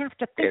 You don't have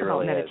to think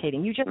about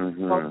meditating. You just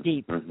go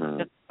deep.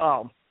 Just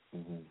go.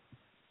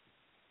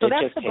 So it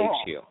just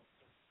takes you.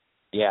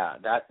 Yeah,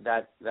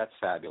 that's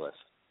fabulous.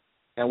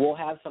 And we'll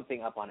have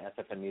something up on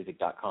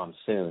SFNmusic.com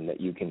soon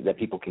that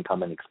people can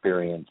come and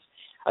experience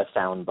a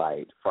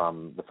soundbite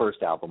from the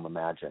first album,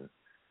 Imagine.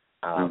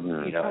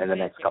 You know, in the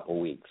next couple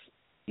of weeks.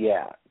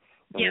 Yeah.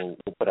 We'll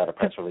put out a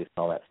press release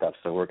and all that stuff.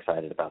 So we're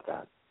excited about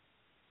that.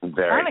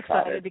 I'm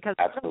excited because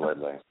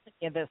absolutely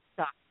this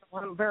stuff.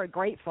 I'm very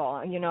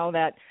grateful, you know,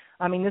 that,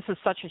 I mean, this is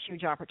such a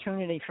huge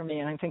opportunity for me,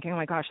 and I'm thinking, oh,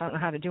 my gosh, I don't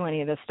know how to do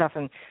any of this stuff,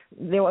 and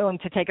they're willing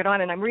to take it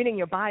on, and I'm reading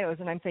your bios,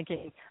 and I'm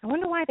thinking, I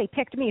wonder why they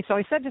picked me. So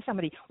I said to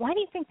somebody, why do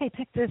you think they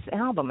picked this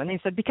album? And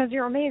they said, because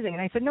you're amazing. And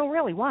I said, no,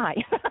 really, why?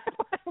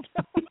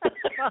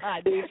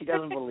 She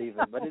doesn't believe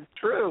it, but it's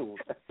true.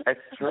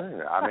 It's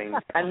true. I mean,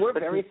 and we're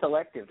very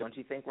selective, don't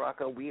you think,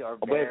 Rocco? We are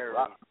very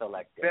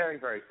selective. Very,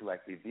 very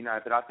selective, you know,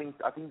 but I think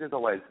there's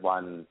always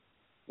one.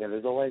 Yeah,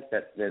 there's always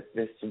that.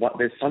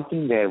 There's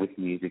something there with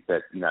music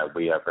that, you know,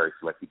 we are very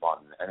selective on,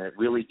 and it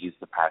really is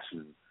the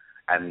passion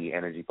and the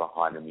energy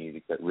behind the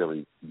music that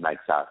really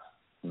makes us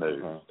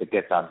move. It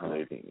gets us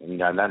moving, and you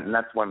know, and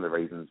that's one of the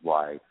reasons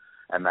why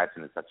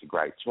Imagine is such a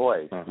great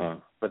choice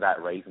for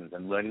that reason.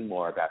 And learning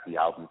more about the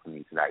album from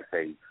you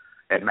today,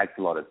 it makes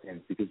a lot of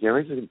sense because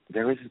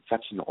there's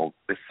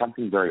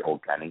something very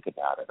organic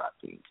about it. I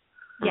think.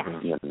 Yeah.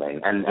 You know what I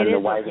mean? And the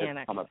way that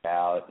it's come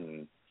about,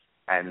 and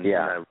you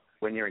know.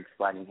 when you're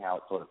explaining how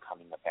it's sort of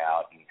coming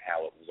about and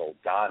how it was all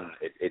done,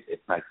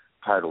 it makes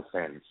total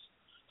sense.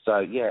 So,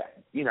 yeah,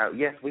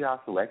 yes, we are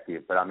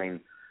selective, but, I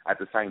mean, at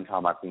the same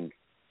time, I think,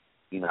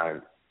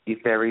 if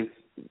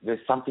there's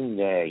something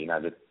there,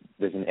 that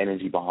there's an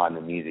energy behind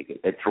the music,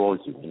 it draws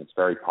you in, it's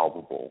very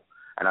palpable.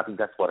 And I think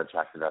that's what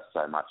attracted us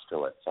so much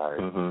to it.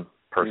 So,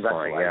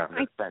 personally, yeah.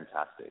 It's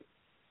fantastic.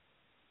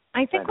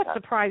 I think what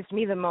surprised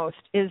me the most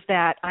is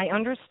that I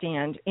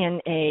understand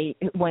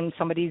when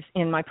somebody's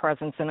in my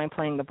presence and I'm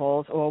playing the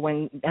bowls, or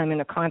when I'm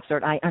in a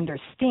concert, I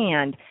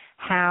understand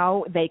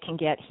how they can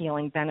get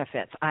healing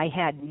benefits. I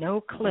had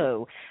no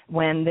clue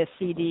when this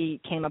CD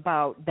came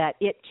about that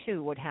it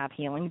too would have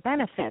healing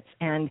benefits,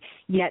 and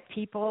yet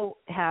people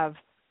have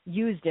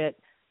used it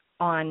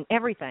on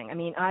everything. I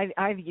mean,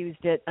 I've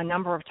used it a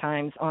number of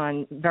times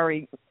on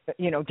very,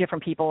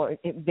 different people.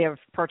 They've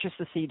purchased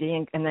the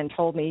CD and then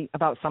told me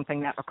about something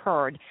that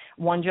occurred.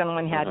 One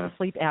gentleman had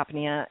sleep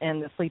apnea,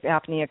 and the sleep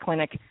apnea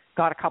clinic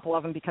got a couple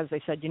of them because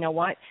they said, you know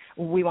what,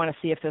 we want to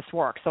see if this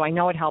works. So I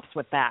know it helps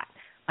with that.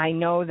 I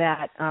know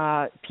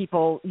that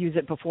people use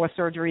it before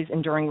surgeries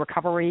and during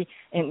recovery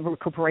and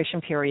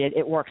recuperation period.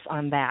 It works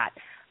on that.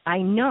 I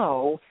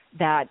know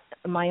that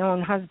my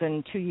own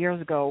husband 2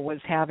 years ago was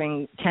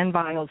having 10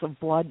 vials of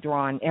blood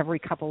drawn every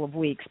couple of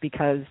weeks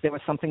because there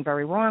was something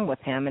very wrong with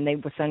him, and they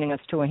were sending us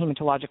to a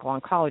hematological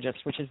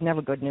oncologist, which is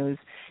never good news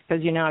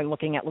because you're now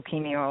looking at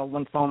leukemia or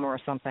lymphoma or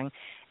something.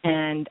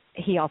 And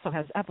he also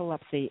has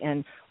epilepsy,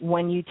 and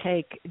when you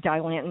take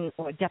Dilantin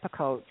or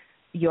Depakote,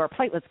 your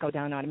platelets go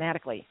down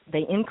automatically.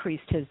 They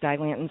increased his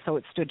Dilantin, so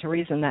it stood to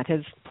reason that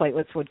his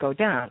platelets would go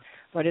down.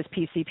 But his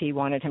PCP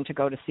wanted him to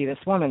go to see this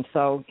woman,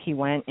 so he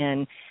went,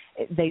 and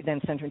they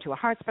then sent him to a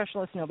heart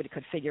specialist. Nobody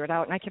could figure it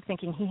out, and I kept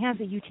thinking, he has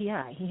a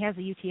UTI. He has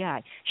a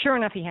UTI. Sure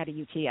enough, he had a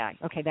UTI.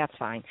 Okay, that's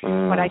fine.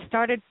 But I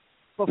started,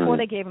 before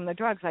they gave him the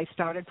drugs, I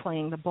started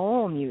playing the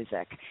bowl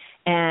music,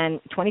 and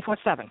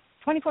 24/7.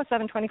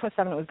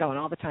 24/7, it was going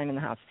all the time in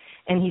the house.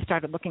 And he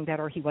started looking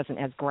better. He wasn't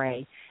as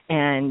gray.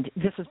 And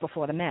this was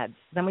before the meds.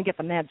 Then we get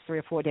the meds 3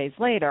 or 4 days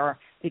later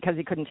because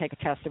he couldn't take a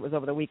test. It was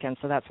over the weekend,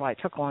 so that's why it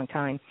took a long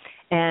time.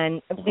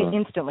 And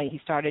instantly he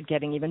started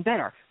getting even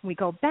better. We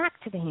go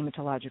back to the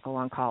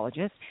hematological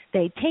oncologist.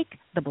 They take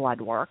the blood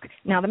work.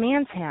 Now, the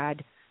man's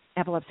had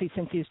epilepsy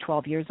since he was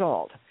 12 years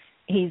old.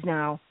 He's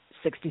now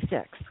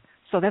 66.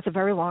 So that's a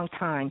very long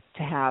time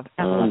to have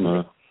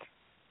epilepsy.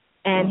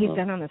 And he's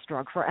been on this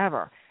drug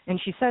forever. And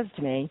she says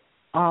to me,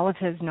 all of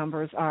his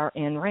numbers are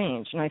in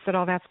range. And I said,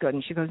 oh, that's good.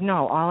 And she goes,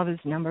 no, all of his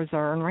numbers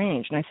are in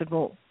range. And I said,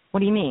 well, what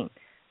do you mean?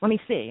 Let me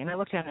see. And I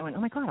looked at it and I went,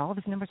 oh, my God, all of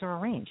his numbers are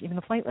in range, even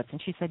the platelets.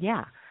 And she said,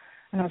 yeah.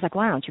 And I was like,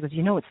 wow. And she goes,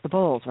 it's the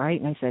bowls, right?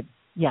 And I said,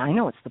 yeah, I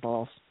know it's the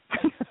bowls.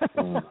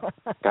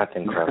 That's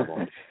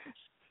incredible.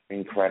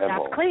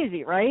 Incredible. That's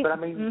crazy, right? But, I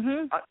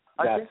mean,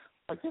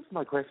 I guess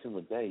my question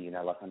would be,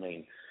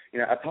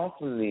 apart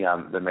from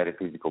the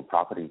metaphysical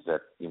properties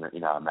that,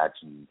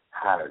 Imagine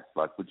has,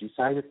 would you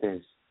say that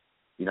there's,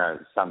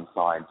 some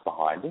science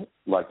behind it?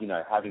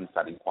 Having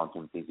studied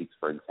quantum physics,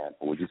 for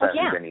example, would you say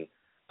there's any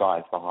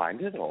science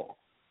behind it, or?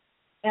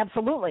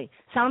 Absolutely.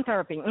 Sound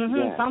therapy.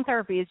 Sound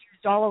therapy is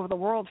used all over the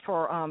world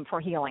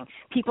for healing.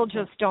 People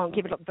just don't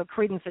give it the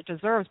credence it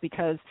deserves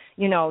because,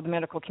 the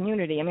medical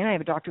community. I mean, I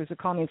have doctors who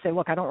call me and say,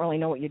 look, I don't really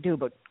know what you do,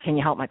 but can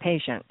you help my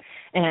patient?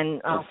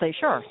 And I'll say,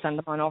 sure, send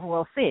them on over,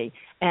 we'll see.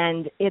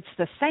 And it's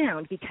the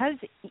sound, because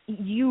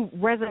you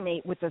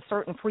resonate with a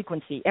certain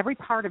frequency. Every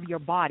part of your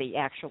body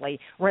actually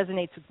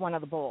resonates with one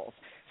of the bowls.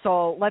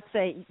 So let's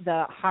say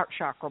the heart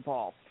chakra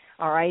bowl,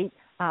 all right?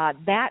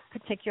 That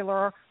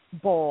particular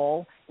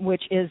bowl,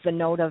 which is the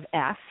note of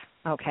F,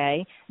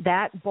 okay,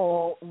 that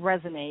bowl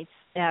resonates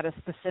at a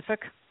specific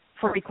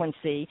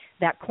frequency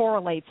that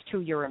correlates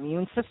to your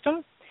immune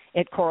system.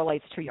 It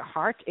correlates to your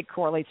heart. It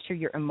correlates to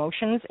your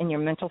emotions and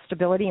your mental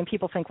stability. And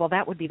people think, well,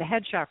 that would be the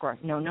head chakra.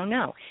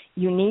 No.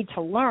 You need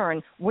to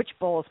learn which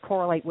bowls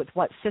correlate with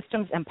what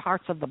systems and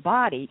parts of the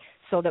body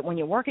so that when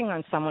you're working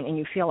on someone and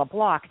you feel a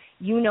block,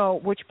 you know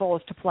which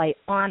bowls to play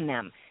on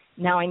them.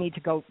 Now I need to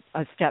go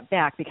a step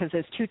back because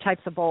there's two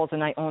types of bowls,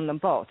 and I own them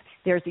both.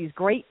 There's these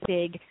great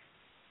big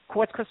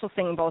quartz crystal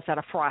singing bowls that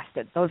are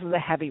frosted. Those are the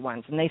heavy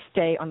ones, and they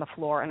stay on the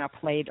floor and are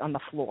played on the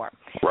floor.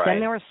 Right. Then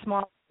there are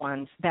small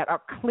ones that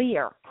are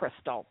clear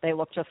crystal. They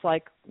look just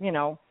like,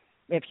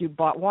 if you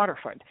bought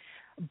Waterford.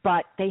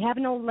 But they have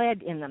no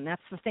lead in them.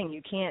 That's the thing.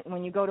 You can't,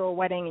 when you go to a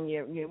wedding and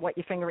you wet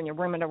your finger and you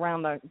rim it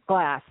around the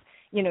glass,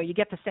 you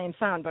get the same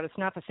sound, but it's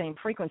not the same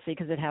frequency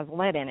because it has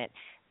lead in it.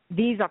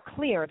 These are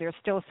clear. They're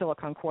still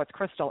silicon quartz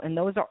crystal, and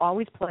those are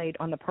always played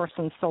on the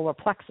person's solar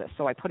plexus.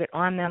 So I put it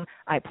on them.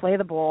 I play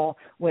the bowl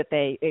with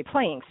a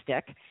playing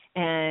stick,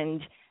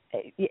 and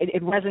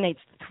it resonates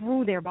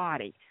through their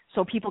body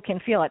so people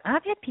can feel it.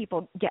 I've had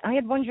I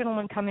had one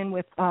gentleman come in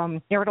with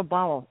irritable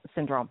bowel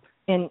syndrome,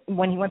 and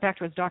when he went back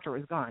to his doctor, it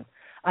was gone.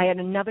 I had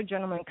another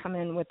gentleman come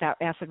in with that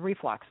acid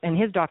reflux, and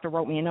his doctor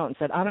wrote me a note and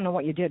said, I don't know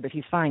what you did, but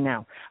he's fine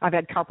now. I've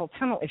had carpal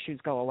tunnel issues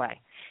go away.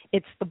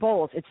 It's the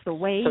bowls. It's the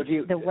way,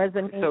 the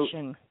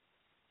resonation.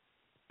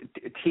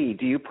 T,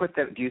 do you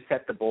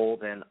set the bowl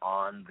then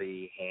on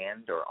the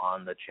hand or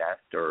on the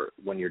chest or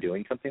when you're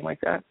doing something like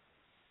that?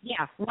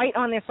 Yeah, right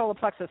on their solar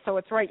plexus. So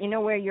it's right,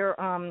 where your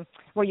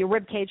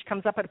rib cage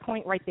comes up at a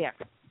point, right there.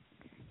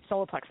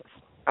 Solar plexus.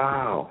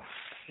 Oh,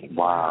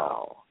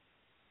 wow.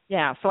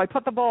 Yeah, so I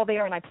put the bowl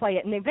there and I play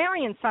it, and they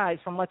vary in size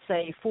from, let's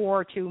say,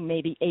 4 to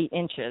maybe 8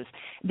 inches.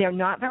 They're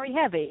not very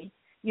heavy,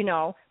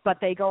 but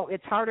they go.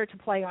 It's harder to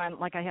play on.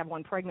 Like I have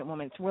one pregnant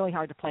woman. It's really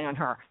hard to play on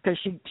her because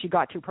she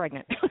got too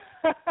pregnant.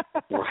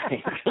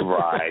 Right.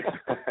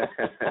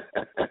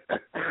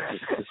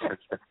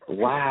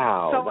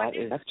 Wow, so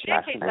that's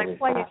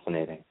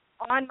fascinating.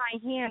 On my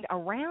hand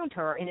around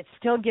her, and it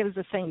still gives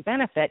the same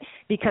benefit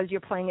because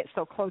you're playing it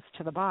so close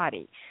to the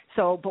body.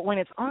 So, but when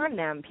it's on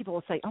them, people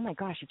will say, "Oh my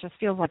gosh, it just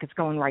feels like it's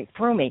going right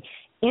through me."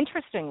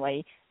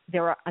 Interestingly,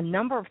 there are a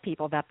number of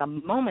people that the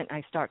moment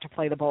I start to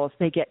play the bowls,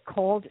 they get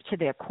cold to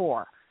their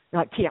core. They're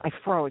like, "Tia, I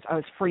froze. I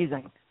was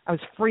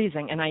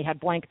freezing, and I had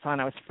blankets on.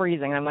 I was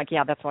freezing." And I'm like,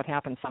 "Yeah, that's what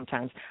happens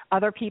sometimes."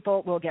 Other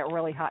people will get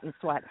really hot and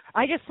sweat.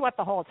 I just sweat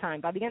the whole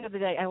time. By the end of the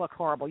day, I look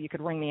horrible. You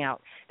could wring me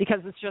out because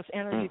it's just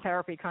energy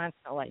therapy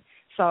constantly.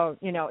 So,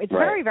 it's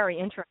very, very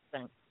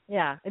interesting.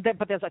 Yeah,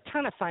 but there's a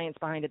ton of science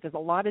behind it. There's a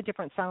lot of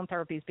different sound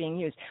therapies being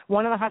used.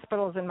 One of the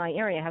hospitals in my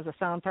area has a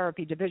sound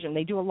therapy division.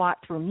 They do a lot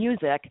through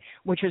music,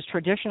 which is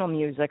traditional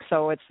music,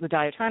 so it's the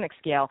diatonic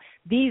scale.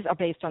 These are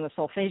based on the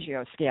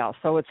solfeggio scale,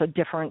 so it's a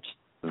different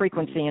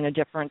frequency and a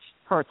different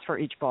hertz for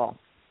each bowl.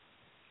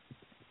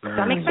 Does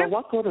that make sense? So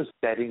what sort of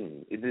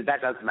setting? That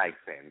does make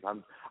sense.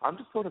 I'm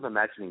just sort of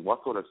imagining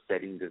what sort of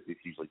setting does this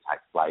usually take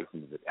place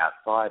in? Is it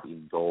outside,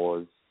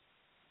 indoors?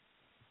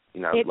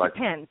 It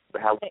depends.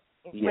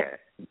 Yeah.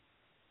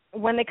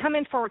 When they come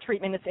in for a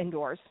treatment, it's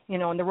indoors,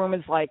 and the room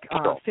is like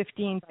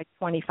 15 by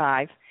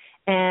 25.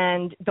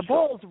 And the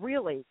bowls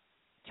really,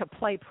 to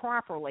play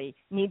properly,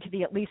 need to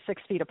be at least 6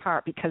 feet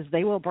apart because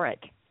they will break.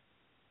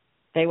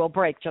 They will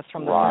break just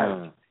from the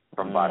sound.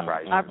 From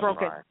vibration. I've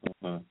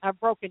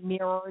broken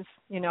mirrors.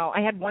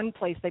 I had one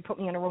place, they put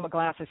me in a room of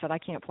glass. I said, "I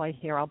can't play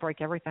here. I'll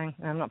break everything.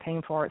 I'm not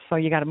paying for it, so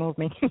you got to move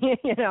me."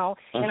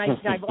 And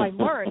I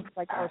learned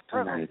like I was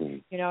perfect,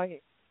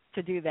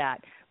 to do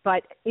that.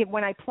 But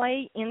when I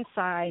play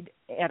inside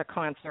at a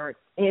concert,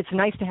 it's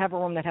nice to have a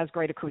room that has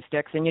great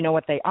acoustics, and you know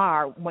what they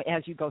are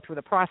as you go through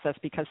the process,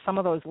 because some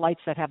of those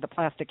lights that have the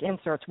plastic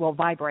inserts will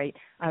vibrate.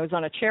 I was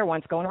on a chair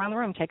once going around the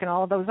room taking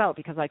all of those out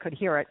because I could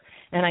hear it,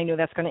 and I knew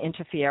that's going to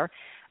interfere.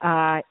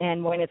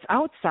 And when it's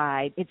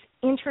outside, it's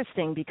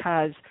interesting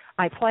because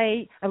I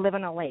live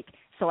on a lake,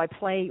 so I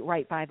play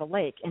right by the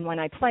lake, and when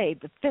I play,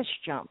 the fish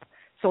jump.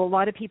 So a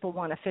lot of people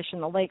want to fish in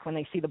the lake when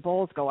they see the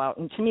bowls go out,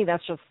 and to me,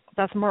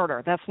 that's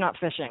murder. That's not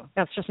fishing.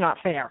 That's just not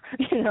fair,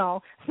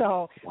 So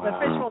the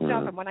fish will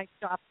jump, and when I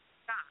stop,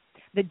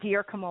 the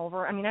deer come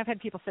over. I mean, I've had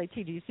people say,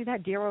 "T, do you see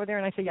that deer over there?"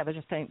 And I say, "Yeah, they're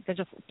just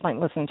playing,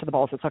 listening to the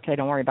bowls. It's okay.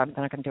 Don't worry about it.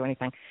 They're not going to do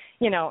anything."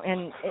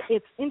 And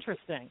it's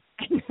interesting.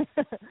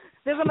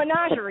 There's a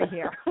menagerie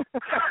here.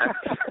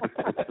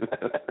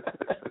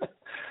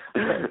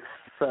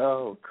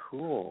 So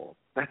cool.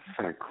 That's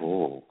so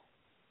cool.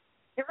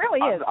 It really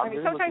is. I'm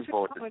really sometimes looking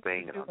forward to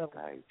seeing it on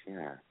stage.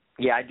 Yeah.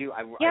 Yeah, I do.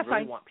 I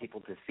really want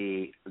people to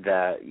see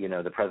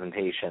the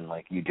presentation,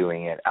 like you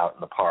doing it out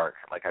in the park.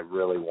 Like I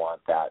really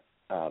want that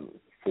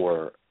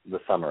for the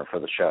summer for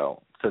the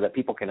show, so that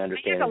people can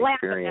understand and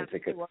experience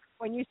it.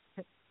 When you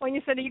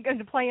said, "Are you going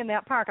to play in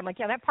that park?" I'm like,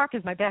 "Yeah, that park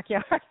is my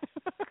backyard."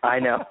 I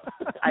know.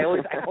 I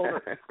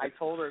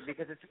told her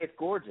because it's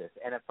gorgeous,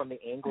 and from the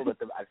angle that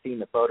I've seen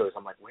the photos,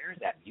 I'm like, "Where is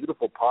that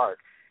beautiful park?"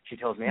 She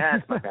tells me,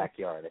 "It's my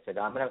backyard." I said,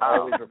 "I'm going to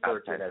always refer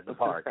to it as the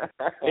park.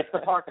 It's the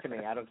park to me.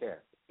 I don't care."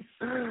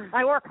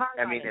 I work hard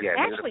on it. Yeah,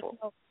 actually,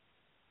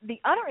 the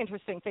other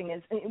interesting thing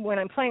is when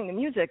I'm playing the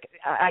music,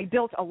 I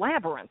built a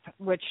labyrinth,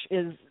 which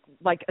is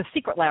like a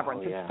secret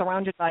labyrinth. It's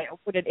surrounded by a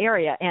wooded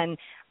area, and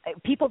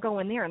people go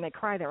in there and they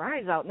cry their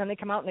eyes out, and then they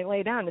come out and they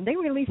lay down, and they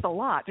release a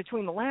lot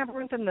between the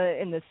labyrinth and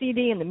the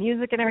CD and the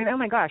music and everything. Oh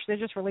my gosh, they're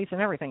just releasing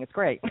everything. It's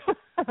great.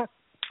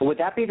 Would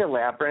that be the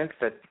labyrinth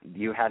that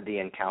you had the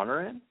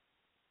encounter in?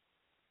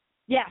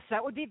 Yes,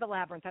 that would be the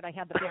labyrinth that I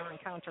had the bear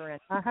encounter in.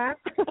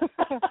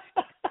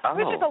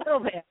 Which is a little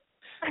bit.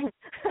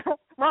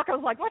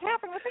 Rocco's like, "What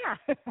happened with that?"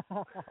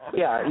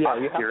 Yeah,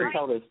 you have to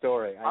tell this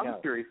story. I'm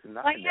curious to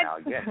know now.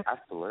 Yes,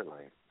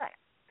 absolutely.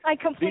 I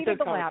completed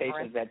the labyrinth. These are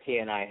conversations that T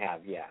and I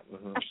have, yeah.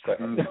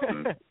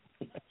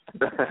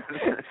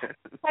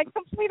 I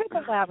completed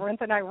the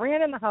labyrinth, and I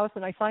ran in the house,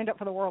 and I signed up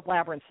for the World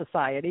Labyrinth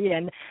Society,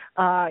 and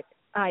I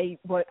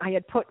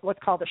had put what's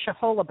called a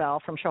Shahola bell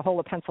from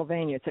Shahola,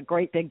 Pennsylvania. It's a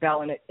great big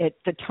bell, and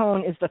the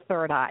tone is the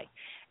third eye.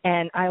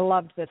 And I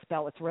loved this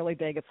bell. It's really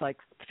big. It's like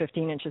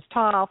 15 inches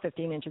tall,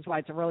 15 inches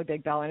wide. It's a really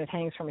big bell, and it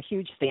hangs from a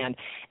huge stand.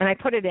 And I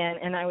put it in,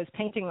 and I was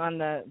painting on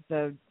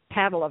the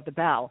paddle of the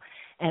bell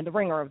and the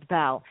ringer of the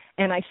bell,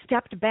 and I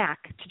stepped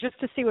back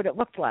to see what it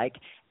looked like,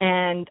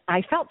 and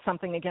I felt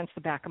something against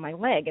the back of my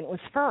leg, and it was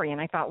furry, and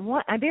I thought,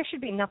 what? There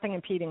should be nothing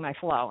impeding my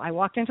flow. I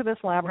walked into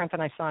this labyrinth,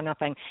 and I saw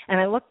nothing, and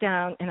I looked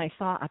down, and I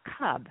saw a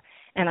cub,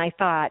 and I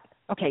thought,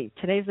 okay,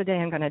 today's the day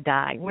I'm going to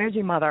die. Where's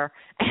your mother?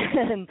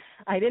 And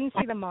I didn't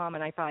see the mom,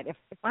 and I thought, if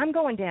I'm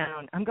going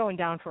down, I'm going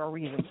down for a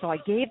reason. So I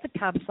gave the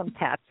cub some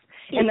pets,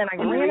 and then I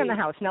ran in the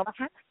house. Now,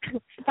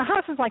 the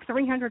house is like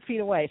 300 feet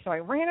away, so I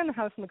ran in the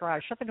house in the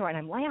garage, shut the door, and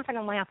I'm laughing,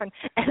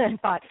 and I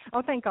thought,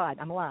 oh, thank God,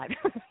 I'm alive.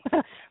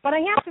 But I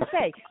have to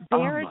say,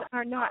 bears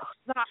are not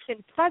soft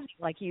and fuzzy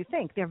like you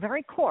think. They're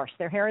very coarse.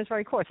 Their hair is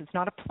very coarse. It's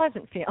not a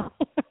pleasant feel.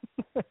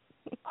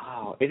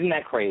 Oh, isn't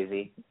that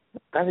crazy?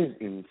 That is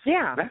insane.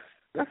 Yeah.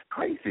 That's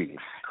crazy.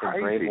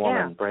 Brave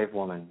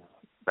woman.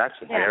 That's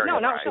very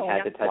so I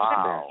had to touch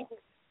the bear.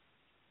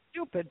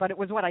 Stupid, but it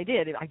was what I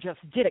did. I just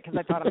did it because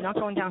I thought I'm not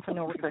going down for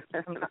no reason.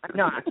 I'm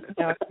not.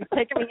 You're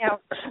taking me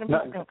out.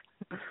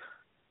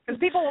 Because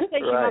people will say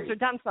she must have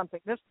done something.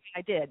 This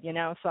I did,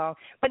 So,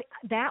 but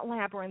that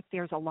labyrinth,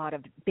 there's a lot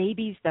of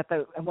babies that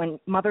when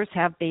mothers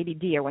have baby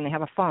deer, when they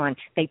have a fawn,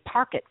 they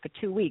park it for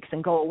 2 weeks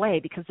and go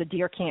away because the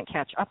deer can't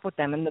catch up with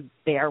them, and the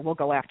bear will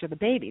go after the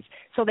babies.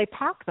 So they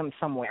park them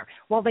somewhere.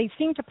 Well, they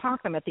seem to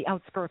park them at the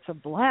outskirts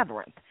of the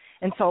labyrinth,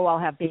 and so I'll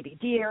have baby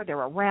deer. There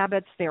are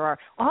rabbits. There are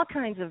all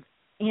kinds of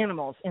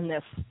animals in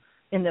this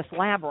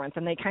labyrinth,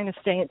 and they kind of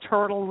stay at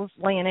turtles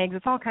laying eggs.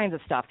 It's all kinds of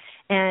stuff.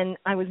 And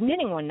I was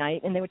knitting one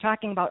night, and they were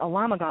talking about a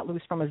llama got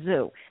loose from a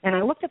zoo. And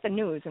I looked at the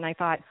news, and I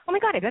thought, oh, my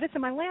God, I bet it's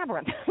in my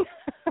labyrinth.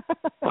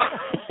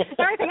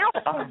 Everything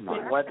else was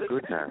there. What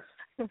goodness.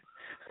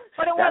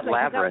 But it wasn't.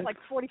 That was like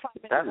 45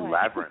 minutes That away.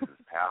 labyrinth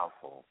is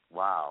powerful.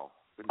 Wow.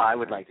 I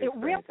would like to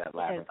experience that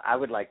labyrinth. I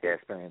would like to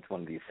experience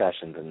one of these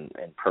sessions in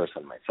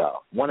person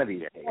myself. One of these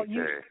days. Well,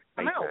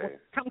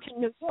 come to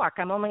New York.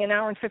 I'm only an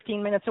hour and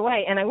 15 minutes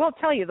away. And I will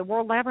tell you, the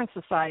World Labyrinth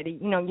Society,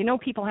 you know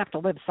people have to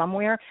live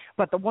somewhere,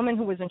 but the woman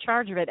who was in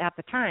charge of it at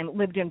the time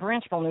lived in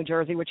Branchville, New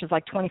Jersey, which is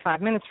like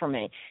 25 minutes from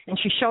me. And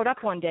she showed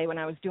up one day when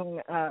I was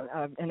doing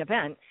an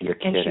event. You're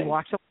kidding. She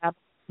walks up.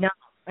 No.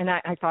 And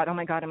I thought, oh,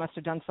 my God, I must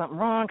have done something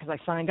wrong because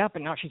I signed up,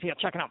 and now she's here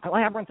checking out my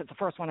labyrinth. It's the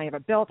first one I ever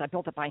built. I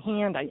built it by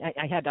hand.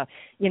 I had to,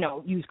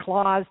 use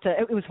claws to –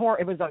 it was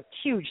it was a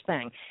huge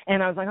thing.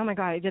 And I was like, oh, my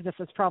God, I did this.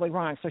 It's probably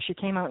wrong. So she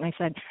came out, and I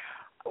said,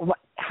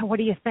 what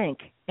do you think?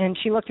 And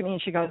she looked at me,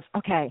 and she goes,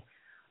 okay,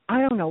 I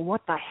don't know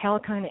what the hell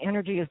kind of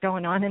energy is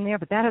going on in there,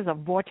 but that is a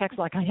vortex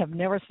like I have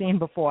never seen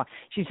before.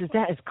 She says,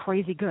 that is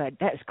crazy good.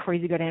 That is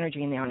crazy good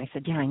energy in there. And I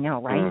said, yeah, I know,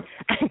 right?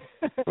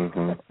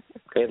 Mm-hmm.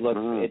 It looks.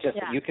 It just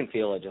you can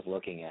feel it just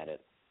looking at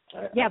it.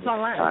 It's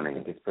online. I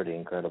think it's pretty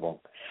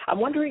incredible. I'm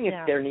wondering if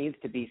there needs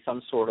to be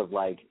some sort of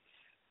like,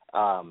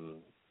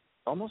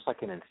 almost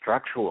like an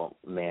instructional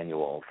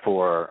manual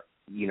for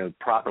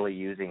properly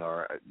using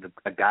or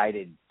a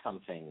guided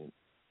something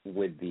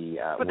with the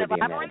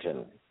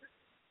Imagine.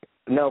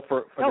 No,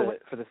 for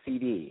the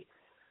CD.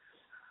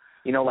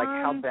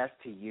 How best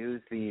to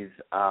use these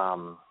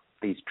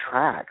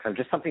tracks. Or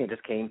just something that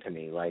just came to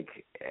me.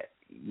 Like,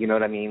 you know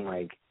what I mean?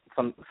 Like.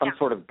 Some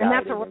sort of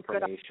guided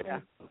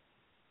information.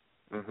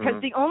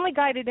 Because the only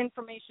guided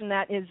information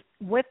that is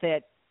with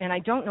it, and I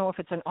don't know if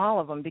it's in all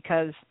of them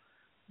because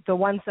the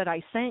ones that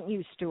I sent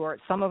you, Stewart,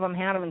 some of them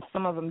had them and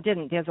some of them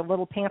didn't. There's a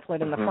little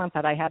pamphlet in the front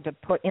that I had to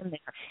put in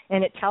there,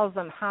 and it tells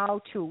them how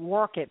to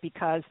work it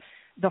because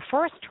the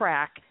first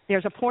track,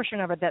 there's a portion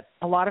of it that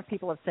a lot of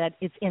people have said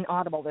it's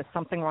inaudible. There's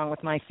something wrong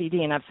with my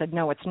CD, and I've said,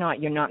 no, it's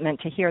not. You're not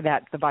meant to hear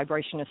that. The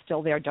vibration is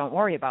still there. Don't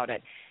worry about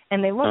it.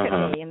 And they look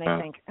at me and they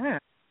think,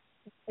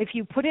 if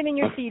you put it in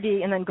your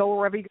CD and then go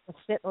wherever you're going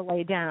to sit or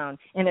lay down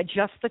and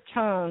adjust the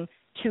tone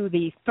to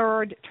the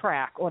third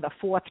track or the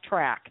fourth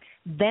track,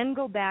 then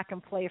go back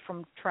and play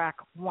from track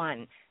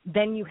 1,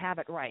 then you have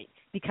it right.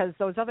 Because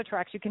those other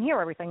tracks, you can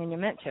hear everything and you're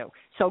meant to.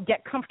 So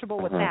get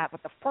comfortable with that.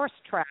 But the first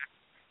track,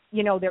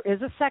 there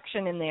is a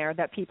section in there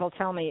that people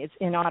tell me it's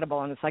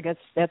inaudible. And it's like,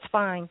 that's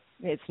fine.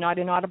 It's not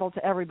inaudible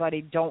to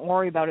everybody. Don't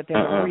worry about it.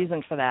 There's a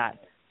reason for that.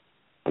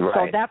 Right.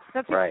 So that's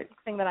the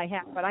thing that I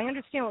have. But I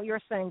understand what you're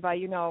saying by,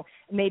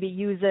 maybe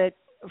use it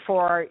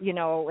for,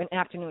 an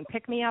afternoon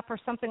pick-me-up or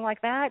something like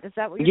that. Is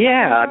that what you're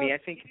talking about? I mean, I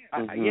think,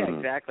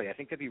 exactly. I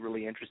think that'd be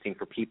really interesting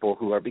for people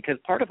who are, because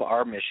part of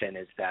our mission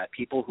is that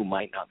people who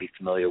might not be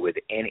familiar with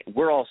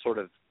we're all sort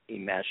of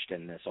enmeshed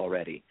in this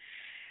already.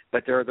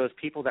 But there are those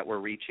people that we're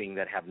reaching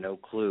that have no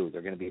clue.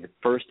 They're going to be the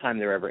first time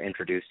they're ever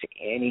introduced to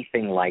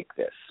anything like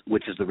this,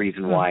 which is the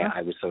reason why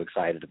I was so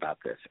excited about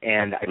this.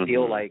 And I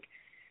feel like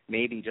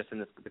maybe just in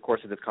the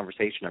course of this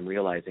conversation, I'm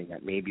realizing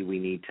that maybe we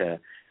need to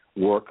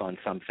work on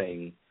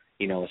something,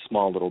 a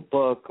small little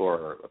book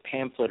or a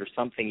pamphlet or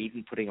something,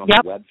 even putting on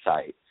the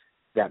website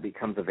that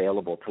becomes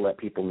available to let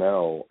people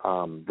know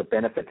the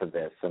benefits of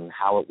this and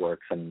how it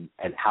works and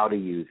how to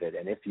use it.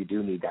 And if you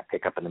do need that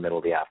pickup in the middle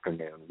of the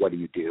afternoon, what do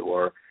you do?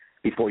 Or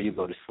before you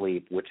go to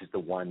sleep, which is the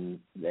one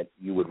that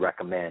you would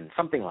recommend?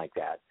 Something like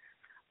that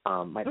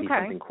might be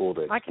something cool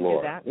to explore. I can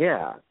do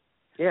that.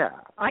 Yeah.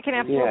 I can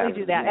absolutely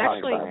do that.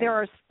 Actually,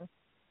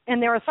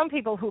 there are some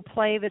people who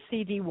play the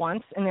CD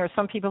once, and there are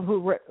some people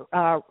who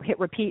hit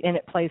repeat and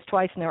it plays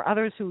twice, and there are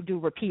others who do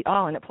repeat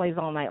all and it plays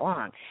all night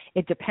long.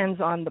 It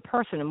depends on the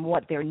person and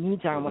what their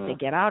needs are and what they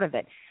get out of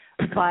it.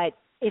 But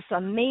it's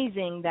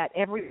amazing that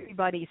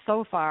everybody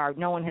so far,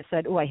 no one has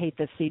said, "Oh, I hate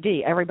this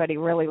CD." Everybody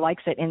really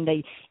likes it, and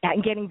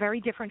and getting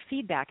very different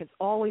feedback. It's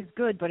always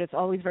good, but it's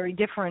always very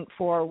different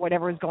for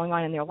whatever is going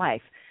on in their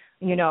life.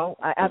 You know,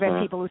 I've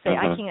had people who say,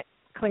 "I can't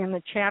clear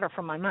the chatter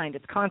from my mind.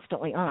 It's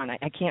constantly on.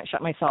 I can't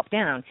shut myself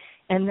down."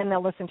 And then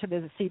they'll listen to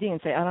the CD and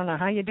say, "I don't know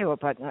how you do it,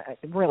 but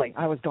really,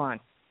 I was gone,"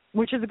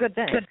 which is a good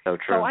thing. So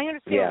true. So I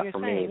understand what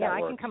you're saying. Me,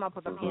 I can come up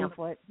with a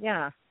pamphlet.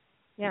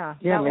 Yeah,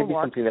 maybe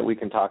something that we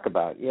can talk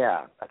about.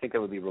 Yeah, I think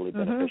that would be really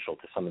beneficial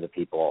to some of the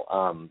people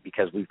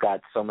because we've got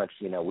so much,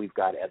 we've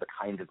got other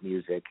kinds of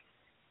music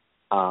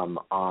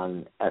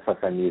on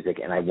SFN Music,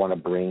 and I want to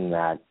bring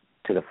that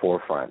to the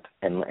forefront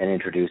and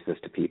introduce this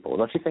to people.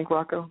 Don't you think,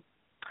 Rocco?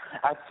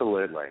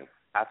 Absolutely.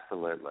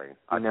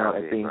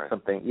 Being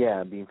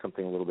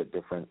something a little bit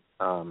different.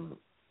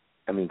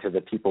 To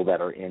the people that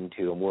are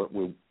into, and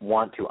we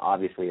want to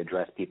obviously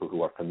address people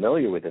who are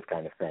familiar with this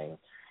kind of thing.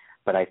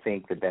 But I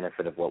think the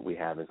benefit of what we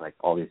have is like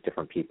all these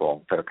different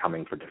people that are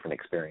coming for different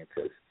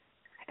experiences.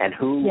 And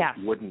who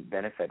wouldn't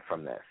benefit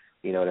from this?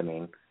 You know what I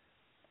mean?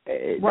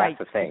 Right.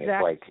 That's the thing.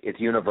 Exactly. It's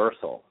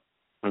universal.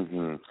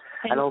 Mm-hmm.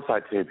 And also,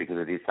 too, because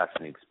it is such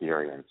an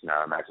experience,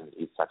 I imagine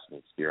it is such an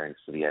experience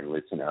for the end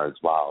listener as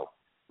well,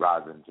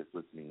 rather than just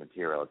listening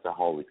material. It's a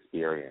whole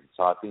experience.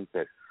 So I think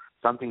that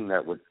something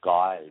that would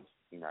guide,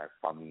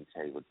 from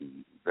UT would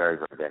be very,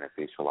 very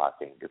beneficial, I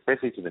think,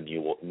 especially to the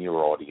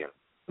newer audience.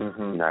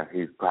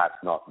 Who's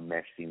perhaps not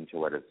meshed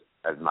into it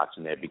as much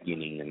in their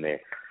beginning and they're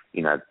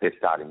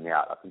starting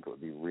out. I think it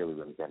would be really,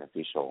 really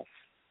beneficial.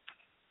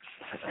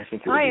 I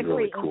think it would be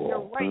really cool.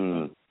 You're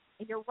right.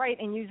 You're right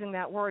in using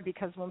that word,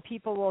 because when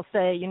people will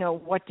say,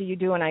 what do you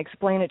do, and I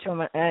explain it to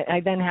them, I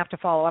then have to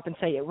follow up and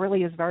say it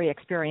really is very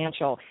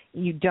experiential.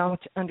 You don't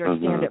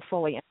understand it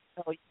fully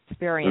until you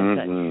experience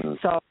it.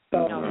 So,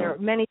 there are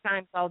many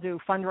times I'll do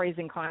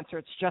fundraising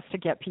concerts just to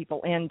get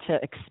people in to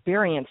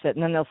experience it,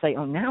 and then they'll say,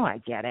 "Oh, now I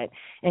get it."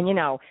 And,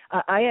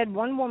 I had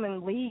one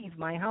woman leave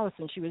my house,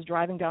 and she was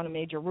driving down a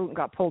major route and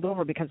got pulled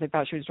over because they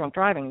thought she was drunk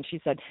driving, and she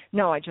said,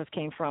 "No, I just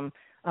came from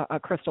a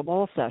crystal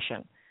bowl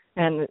session."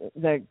 And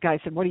the guy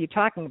said, "What are you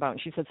talking about?"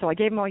 And she said, "So I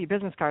gave him all your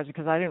business cards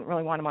because I didn't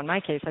really want them on my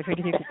case. I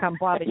figured he could come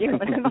bother you."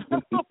 And I'm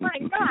like, "Oh, my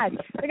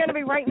God, they're going to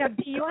be writing up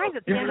DUIs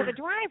at the end of the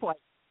driveway,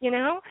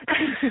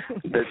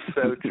 That's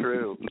so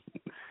true.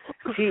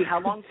 See, how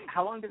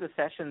long do the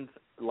sessions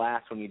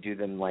last when you do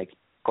them, like,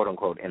 quote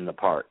unquote, in the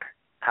park?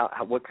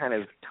 What kind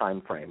of time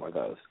frame are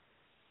those?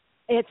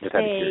 It's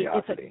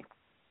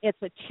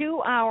a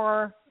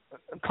 2-hour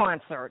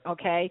concert,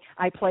 okay?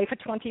 I play for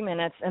 20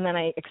 minutes, and then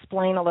I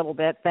explain a little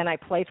bit. Then I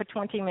play for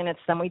 20 minutes.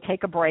 Then we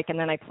take a break, and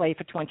then I play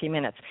for 20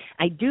 minutes.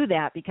 I do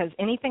that because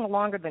anything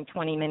longer than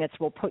 20 minutes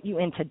will put you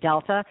into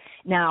delta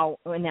now,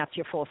 and that's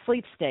your full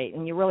sleep state,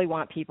 and you really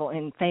want people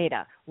in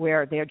theta,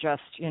 where they're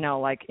just,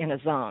 like in a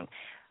zone.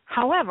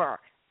 However,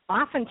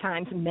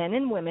 oftentimes men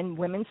and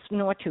women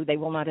snore too. They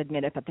will not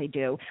admit it, but they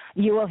do.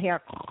 You will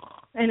hear,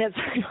 and it's,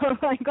 oh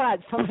my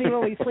God, somebody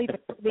really sleeping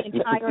the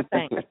entire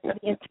thing.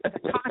 The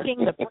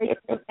talking, the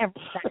breaking,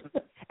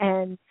 everything.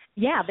 And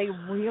they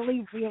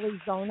really,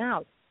 really zone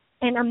out.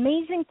 And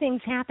amazing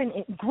things happen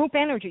in group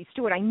energy.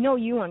 Stewart, I know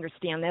you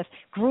understand this.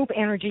 Group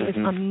energy is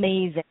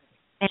amazing.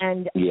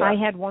 And I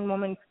had one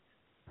woman,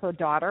 her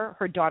daughter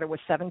was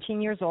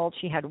 17 years old.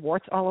 She had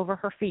warts all over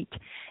her feet.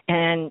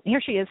 And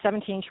here she is,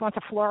 17. She wants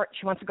to flirt.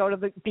 She wants to go to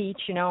the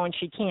beach, and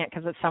she can't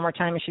because it's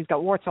summertime and she's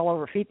got warts all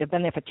over her feet. They've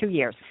been there for 2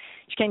 years.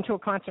 She came to a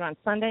concert on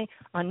Sunday.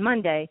 On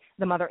Monday,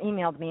 the mother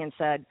emailed me and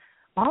said,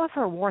 all of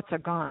her warts are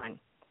gone.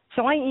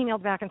 So I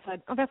emailed back and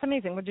said, "Oh, that's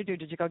amazing. What did you do?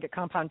 Did you go get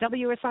Compound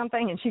W or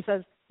something?" And she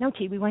says, "No,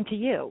 T, we went to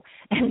you."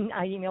 And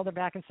I emailed her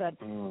back and said,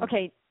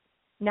 "Okay,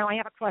 now I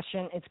have a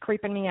question. It's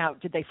creeping me out.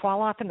 Did they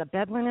fall off in the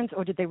bed linens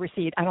or did they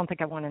recede? I don't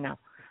think I want to know.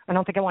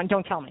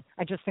 Don't tell me.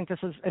 I just think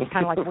it's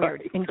kind of like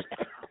weird."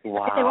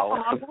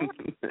 Wow.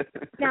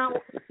 Now,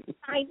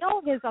 I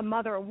know there's a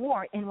mother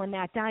wart, and when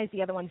that dies,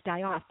 the other ones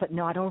die off, but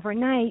not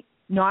overnight.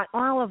 Not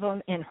all of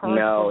them, and hers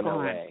No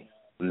way.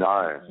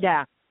 No.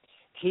 Yeah.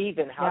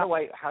 Then how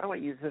do I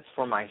use this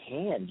for my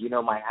hand?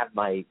 I have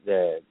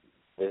the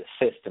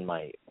cyst in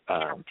my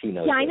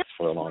T-nose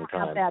for a long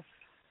time.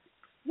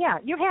 Yeah,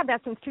 you've had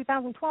that since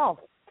 2012.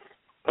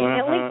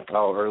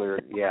 Earlier,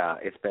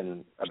 it's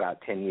been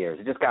about 10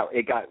 years.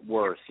 It got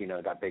worse,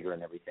 it got bigger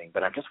and everything.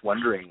 But I'm just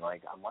wondering, I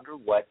wonder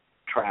what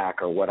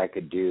track or what I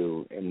could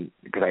do, and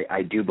because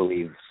I do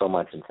believe so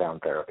much in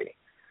sound therapy.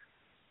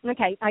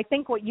 Okay, I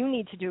think what you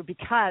need to do,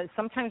 because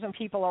sometimes when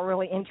people are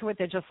really into it,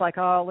 they're just like,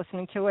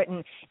 listening to it.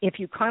 And if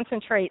you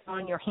concentrate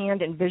on your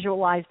hand and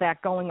visualize that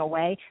going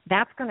away,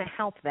 that's going to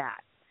help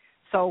that.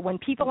 So when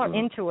people are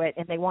into it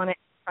and they want it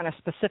on a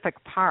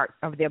specific part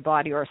of their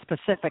body or a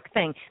specific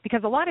thing,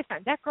 because a lot of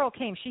times that girl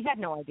came, she had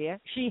no idea.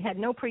 She had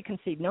no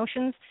preconceived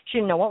notions. She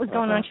didn't know what was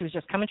going on. She was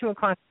just coming to a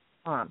concert.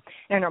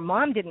 And her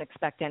mom didn't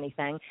expect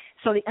anything.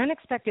 So the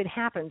unexpected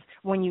happens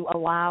when you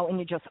allow and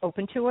you're just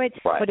open to it.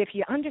 Right. But if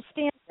you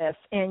understand this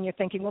and you're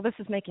thinking, well, this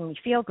is making me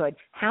feel good,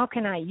 how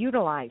can I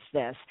utilize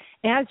this?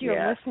 As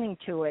you're listening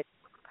to it,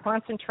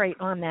 concentrate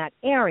on that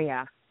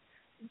area.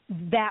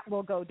 that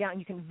will go down.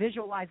 You can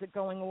visualize it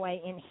going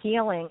away in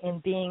healing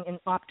and being in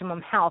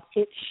optimum health.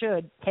 It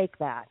should take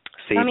that.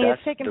 See, I mean, that's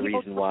it's taken the people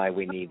reason why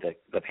we need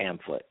the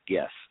pamphlet.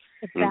 Yes.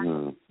 Exactly.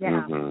 Mm-hmm.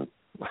 Yeah. Mm-hmm.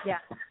 Yeah.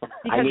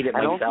 I need it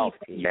also, myself.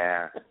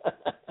 yeah.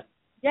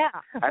 Yeah.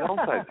 And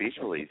also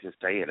visually to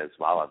see it as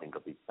well, I think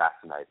would be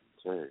fascinating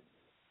too.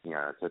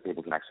 So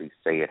people can actually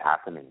see it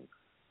happening.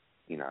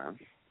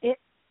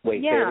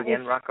 Wait, say it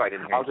again, Rocco. I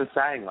didn't hear. I was just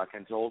saying,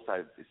 and to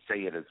also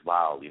see it as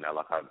well.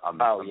 I'm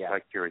so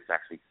curious to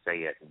actually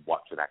see it and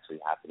watch it actually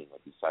happening. It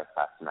would be so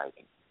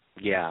fascinating.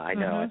 Yeah, I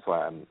know. That's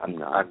why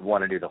I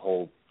want to do the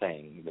whole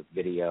thing, the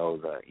video,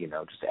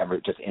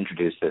 just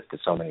introduce this to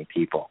so many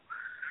people.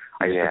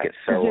 I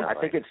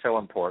think it's so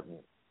important.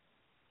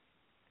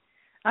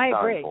 I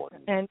agree,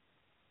 and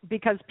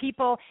because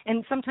people,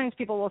 and sometimes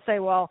people will say,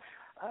 well,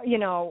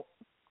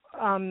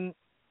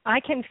 I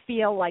can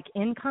feel like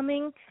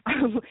incoming,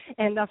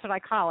 and that's what I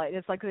call it.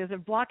 It's like there's a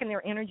block in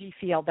their energy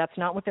field that's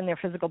not within their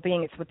physical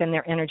being. It's within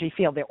their energy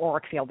field, their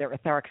auric field, their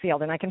etheric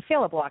field, and I can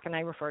feel a block, and I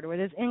refer to it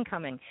as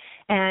incoming.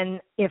 And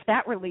if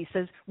that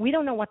releases, we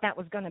don't know what that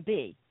was going to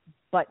be,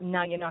 but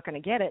now you're not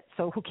going to get it,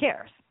 so who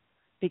cares?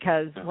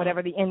 Because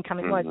whatever the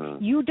incoming was,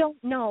 you don't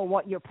know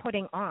what you're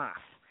putting off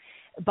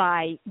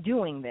by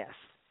doing this.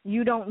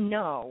 You don't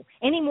know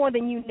any more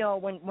than you know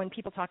when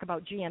people talk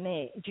about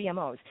GMOs.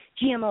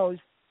 GMOs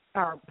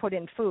are put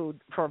in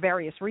food for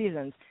various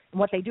reasons. And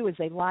what they do is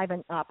they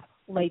liven up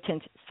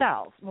latent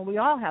cells. Well, we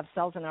all have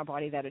cells in our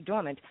body that are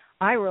dormant.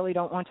 I really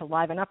don't want to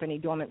liven up any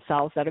dormant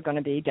cells that are going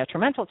to be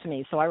detrimental to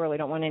me, so I really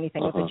don't want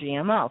anything with a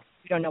GMO.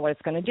 You don't know what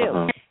it's going to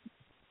do.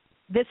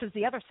 This is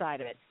the other side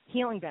of it,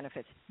 healing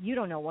benefits. You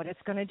don't know what it's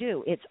going to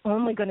do. It's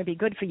only going to be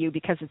good for you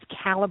because it's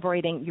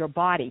calibrating your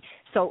body.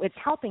 So it's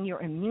helping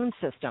your immune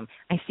system.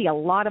 I see a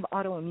lot of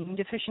autoimmune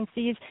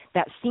deficiencies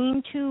that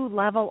seem to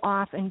level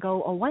off and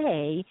go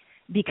away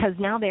because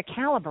now they're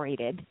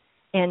calibrated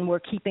and we're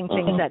keeping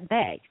things at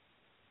bay.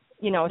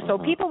 So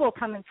people will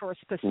come in for a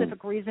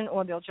specific reason,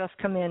 or they'll just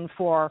come in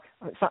for,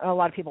 a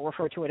lot of people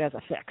refer to it as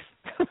a fix.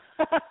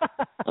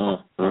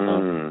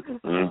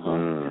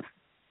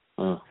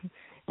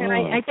 And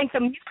I think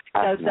the music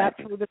does that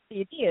through the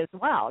CD as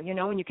well,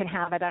 and you can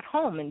have it at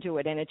home and do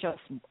it, and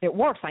it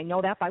works. I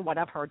know that by what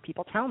I've heard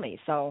people tell me.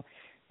 So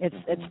it's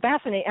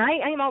fascinating.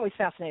 I am always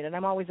fascinated.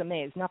 I'm always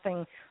amazed.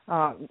 Nothing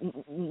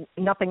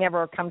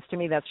ever comes to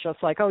me that's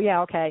just like, oh,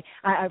 yeah, okay.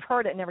 I've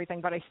heard it and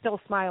everything, but I still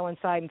smile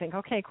inside and think,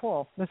 okay,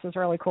 cool. This is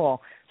really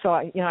cool. So,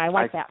 I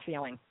like that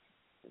feeling.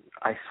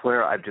 I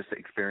swear I've just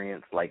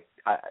experienced,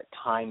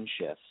 time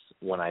shifts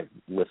when I've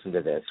listened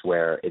to this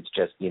where it's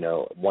just,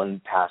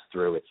 one pass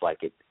through, it's like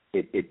it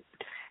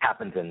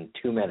happens in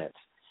 2 minutes.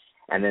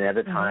 And then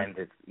other times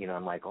it's,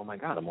 I'm like, oh my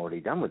God, I'm already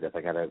done with this.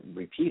 I got to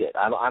repeat it.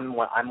 I'm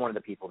one of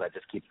the people that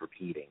just keeps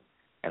repeating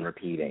and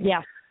repeating.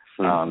 Yeah.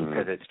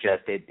 Because it's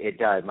just, it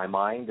does. My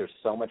mind, there's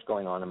so much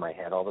going on in my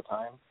head all the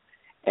time.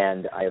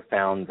 And I have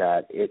found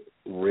that it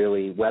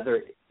really,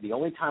 the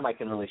only time I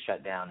can really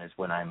shut down is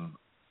when I'm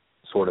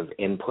sort of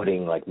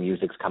inputting, like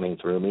music's coming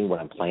through me when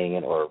I'm playing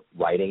it or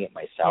writing it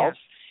myself,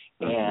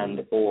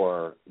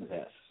 or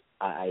this.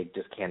 I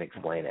just can't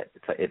explain it.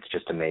 It's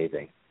just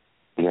amazing.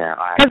 Yeah,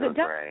 I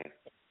agree.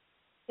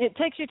 It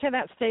takes you to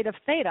that state of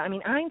theta. I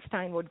mean,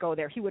 Einstein would go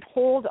there. He would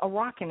hold a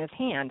rock in his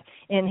hand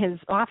in his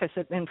office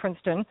in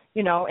Princeton,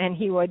 and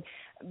he would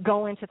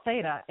go into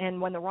theta.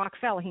 And when the rock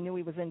fell, he knew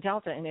he was in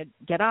delta and he'd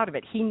get out of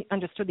it. He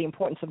understood the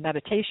importance of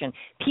meditation.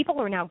 People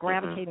are now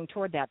gravitating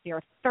toward that.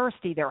 They're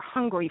thirsty. They're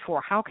hungry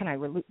for, how can I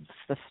release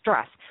the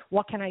stress?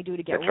 What can I do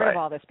to get rid of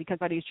all this? Because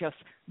everybody's just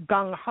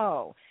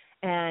gung-ho.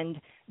 And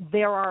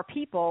there are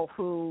people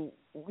who,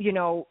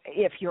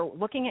 if you're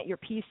looking at your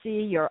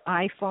PC, your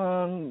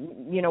iPhone,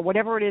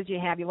 whatever it is you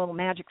have, your little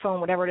magic phone,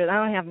 whatever it is. I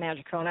don't have a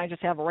magic phone. I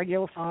just have a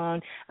regular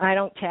phone. I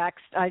don't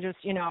text. I just,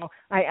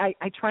 I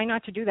try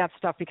not to do that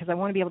stuff because I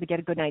want to be able to get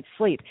a good night's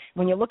sleep.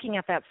 When you're looking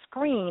at that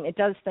screen, it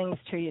does things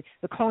to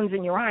the cones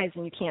in your eyes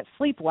and you can't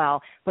sleep well,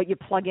 but you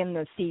plug in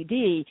the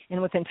CD and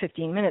within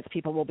 15 minutes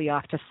people will be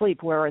off to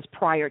sleep, whereas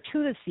prior to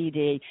the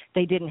CD,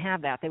 they didn't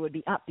have that. They would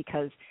be up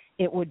because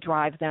it would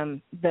drive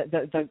them.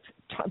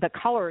 The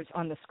colors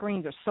on the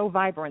screens are so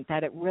vibrant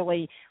that it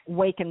really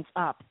wakens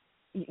up.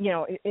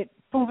 It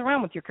fools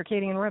around with your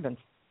circadian rhythms.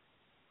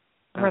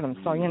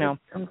 So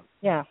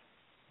yeah.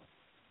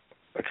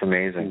 It's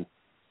amazing.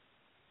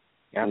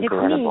 Yeah,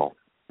 incredible.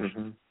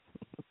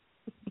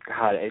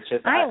 God, it's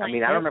just. I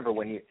remember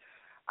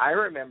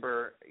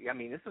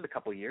this is a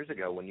couple of years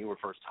ago when you were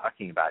first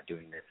talking about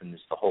doing this, and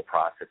just the whole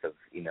process of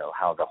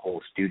how the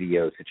whole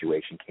studio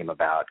situation came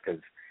about, because.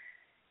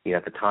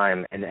 At the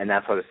time, and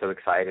that's why I was so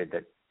excited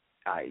that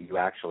you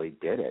actually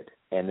did it.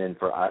 And then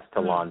for us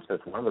to launch,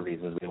 that's one of the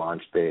reasons we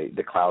launched the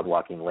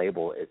Cloudwalking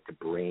label, is to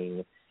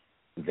bring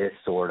this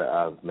sort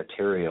of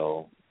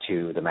material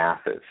to the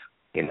masses,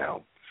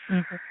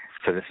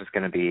 So this is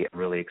going to be a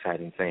really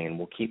exciting thing, and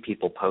we'll keep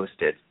people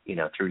posted,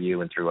 through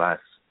you and through us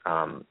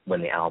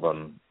when the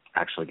album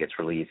actually gets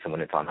released and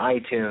when it's on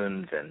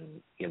iTunes,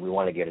 and we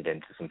want to get it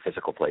into some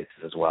physical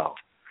places as well.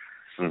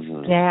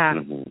 Yeah.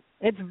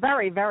 It's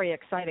very, very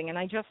exciting, and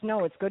I just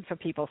know it's good for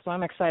people, so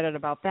I'm excited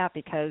about that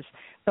because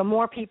the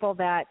more people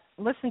that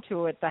listen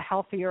to it, the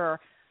healthier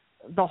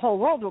the whole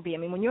world will be. I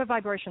mean, when your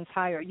vibration's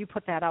higher, you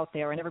put that out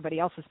there, and everybody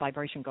else's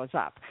vibration goes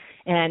up.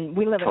 And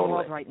we live in a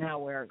world right now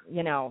where,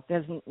 you know,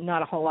 there's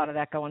not a whole lot of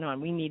that going on.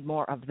 We need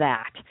more of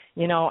that.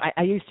 You know,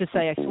 I used to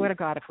say, I swear to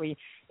God,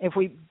 if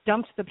we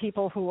dumped the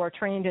people who are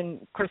trained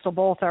in crystal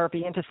bowl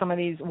therapy into some of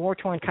these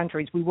war-torn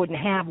countries, we wouldn't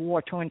have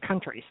war-torn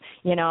countries.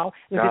 You know,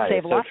 we could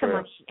save lots of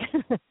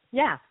money.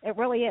 Yeah, it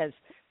really is.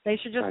 They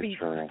should just be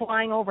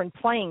flying over and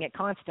playing it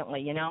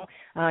constantly, you know,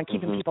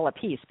 keeping people at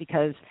peace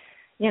because,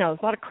 you know, there's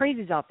a lot of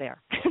crazies out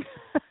there.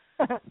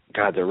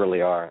 God, there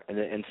really are.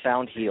 And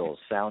sound heals.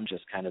 Sound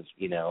just kind of,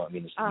 you know, I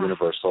mean, it's the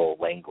universal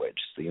language,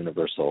 it's the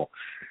universal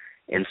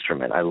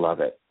instrument. I love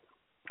it.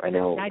 I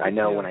know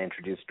when I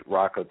introduced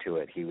Rocco to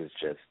it, he was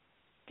just,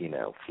 you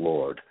know,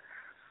 floored,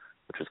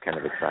 which was kind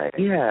of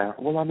exciting. Yeah.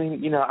 Well, I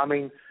mean, you know,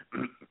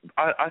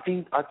 I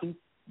think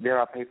there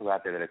are people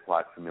out there that are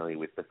quite familiar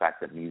with the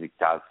fact that music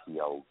does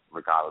heal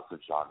regardless of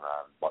genre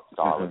and what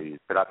style it is.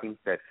 But I think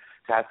that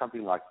to have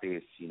something like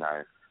this, you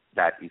know,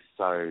 that is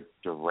so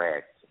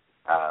direct,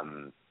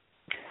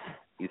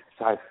 is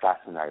so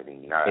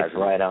fascinating, you know. It's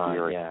right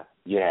on, yeah.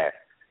 Yeah,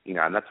 you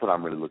know, and that's what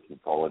I'm really looking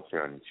forward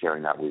to and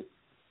sharing that with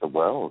the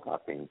world, I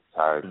think.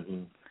 So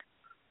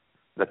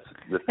that's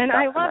and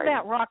I love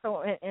that,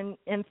 Rocco,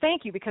 and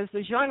thank you, because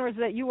the genres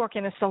that you work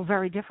in are so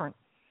very different.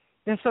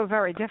 They're so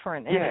very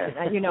different.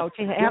 And, you know,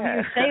 to have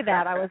you say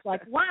that, I was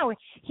like, wow,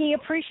 he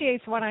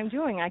appreciates what I'm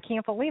doing. I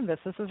can't believe this.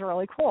 This is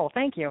really cool.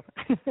 Thank you.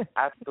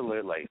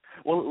 Absolutely.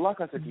 Well,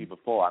 like I said to you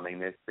before, I mean,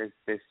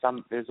 there's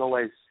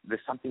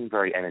something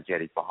very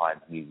energetic behind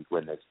music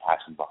when there's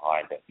passion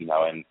behind it, you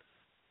know, and,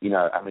 you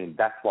know, I mean,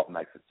 that's what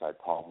makes it so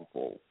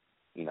powerful,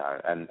 you know,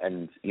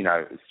 and you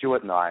know,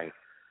 Stewart and I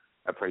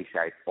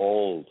appreciate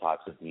all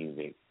types of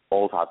music.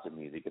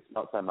 It's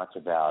not so much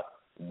about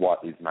what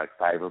is most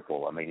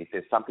favourable. I mean, if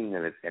there's something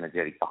that is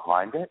energetic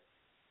behind it,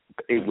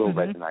 it will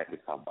resonate with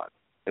someone.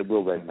 It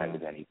will resonate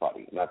with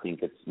anybody. And I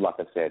think it's, like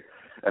I said,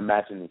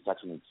 imagine such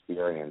an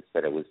experience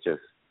that it was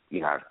just,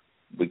 you know,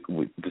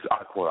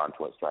 I caught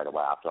onto it straight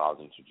away after I was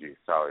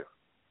introduced. So,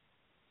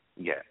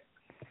 yeah.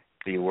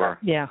 You were.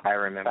 Yeah. I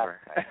remember.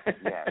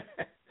 Yeah.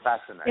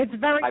 Fascinating. It's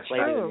very I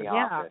played true. it in the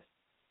office.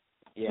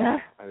 Yeah,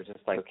 I was just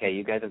like, okay,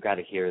 you guys have got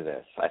to hear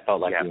this. I felt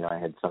like, you know,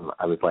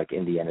 I was like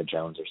Indiana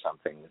Jones or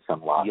something,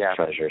 some lost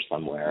treasure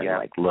somewhere. And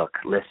like, look,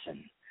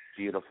 listen.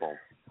 Beautiful.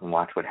 And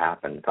watch what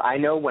happens. I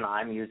know when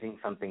I'm using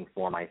something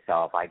for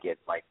myself, I get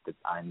like,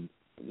 I'm,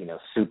 you know,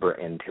 super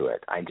into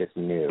it. I just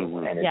knew.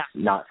 And it's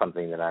not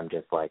something that I'm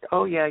just like,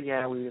 oh,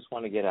 yeah, we just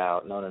want to get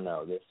out.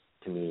 No. This,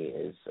 to me,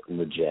 is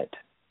legit.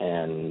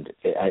 And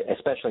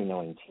especially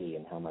knowing T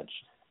and how much,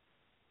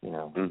 you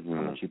know,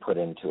 how much you put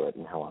into it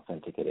and how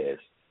authentic it is.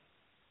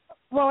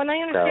 Well, and I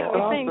understand what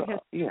you're saying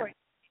because,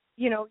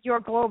 you know, your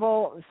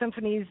Global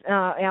Symphonies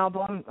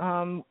album,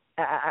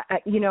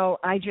 you know,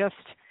 I just,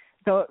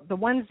 the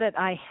ones that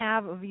I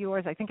have of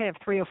yours, I think I have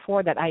 3 or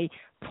 4 that I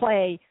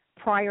play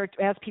prior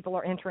to, as people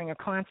are entering a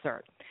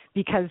concert,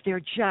 because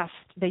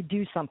they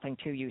do something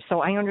to you.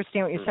 So I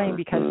understand what you're saying,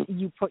 because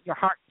you put your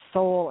heart and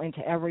soul into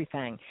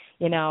everything,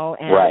 you know,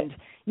 and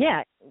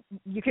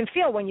you can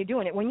feel when you're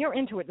doing it. When you're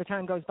into it, the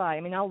time goes by.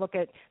 I mean, I'll look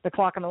at the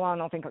clock on the wall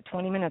and I'll think,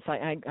 20 minutes,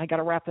 I got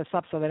to wrap this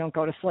up so they don't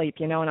go to sleep,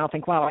 you know, and I'll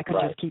think, wow, I could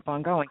just keep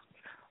on going.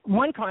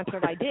 One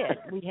concert I did,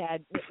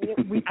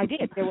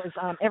 there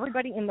was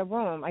everybody in the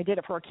room. I did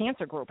it for a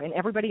cancer group, and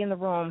everybody in the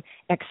room,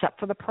 except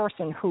for the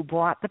person who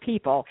brought the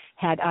people,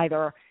 had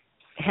either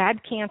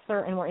had cancer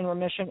and were in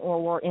remission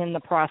or were in the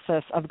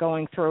process of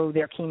going through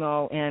their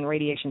chemo and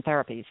radiation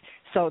therapies.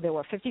 So there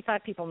were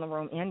 55 people in the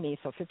room and me,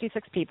 so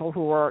 56 people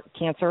who were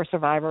cancer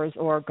survivors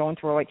or going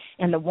through it,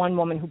 and the one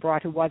woman who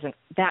wasn't.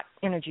 That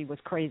energy was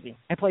crazy.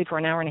 I played for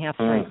an hour and a half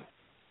straight.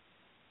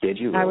 Did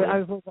you really? I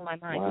was losing my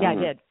mind. Wow. Yeah, I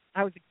did.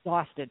 I was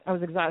exhausted. I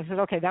said,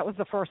 okay, that was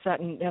the first set,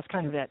 and that's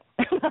kind of it.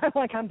 I'm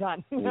like, I'm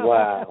done.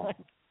 Wow.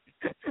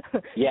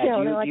 Yeah,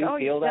 you know, do you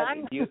feel that?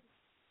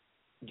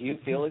 Do you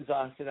feel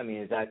exhausted? I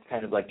mean, is that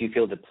kind of like, do you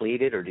feel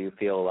depleted, or do you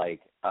feel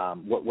like,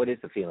 what is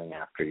the feeling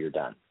after you're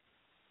done?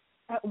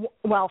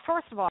 Well,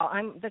 first of all,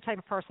 I'm the type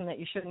of person that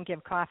you shouldn't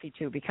give coffee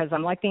to, because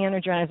I'm like the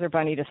Energizer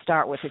Bunny to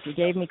start with. If you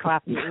gave me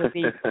coffee, it would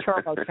be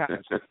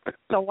turbocharged.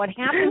 So what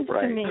happens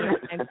to me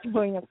when I'm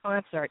doing a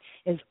concert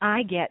is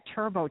I get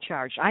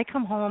turbocharged. I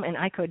come home and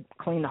I could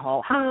clean the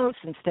whole house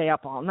and stay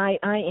up all night.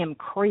 I am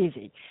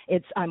crazy.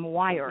 I'm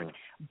wired.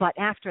 But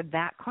after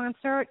that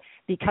concert,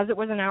 because it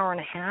was an hour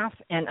and a half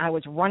and I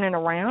was running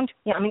around,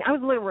 I mean, I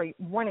was literally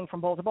running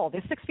from bowl to bowl.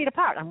 They're 6 feet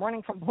apart. I'm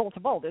running from bowl to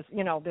bowl. There's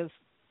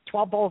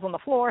 12 bowls on the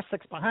floor,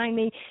 6 behind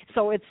me.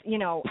 So it's, it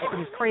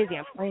was crazy.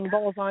 I'm playing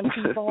bowls on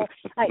people.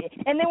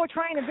 And they were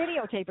trying to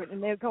videotape it,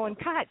 and they're going,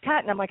 cut.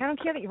 And I'm like, I don't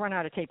care that you run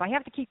out of tape. I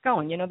have to keep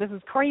going. This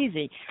is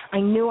crazy. I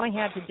knew I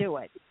had to do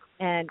it.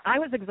 And I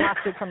was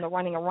exhausted from the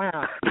running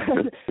around.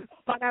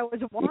 But I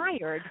was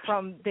wired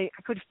I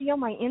could feel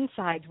my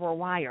insides were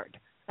wired.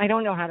 I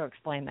don't know how to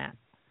explain that.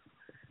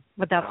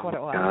 But that's what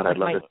it was. God, I'd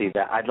love to see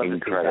that. I'd love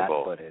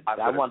Incredible. to see that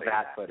footage. I want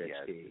that footage,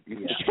 Steve.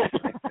 Yeah.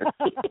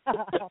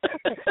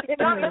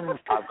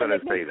 I've got to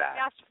see that.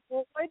 Fast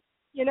forward,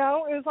 you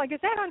know, it was like, is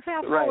that on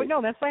fast forward?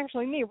 No, that's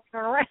actually me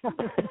running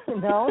around.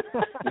 You know?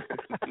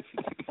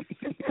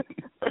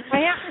 I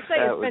have to say,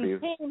 it's been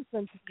pain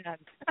since then.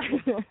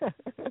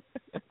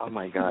 Oh,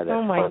 my God.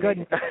 Oh, my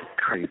goodness. That's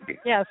crazy.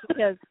 Yes,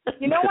 it is.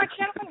 You know what,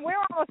 gentlemen? We're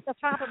almost at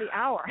the top of the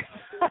hour.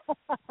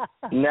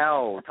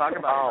 No. Talk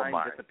about time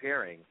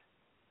disappearing.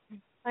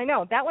 I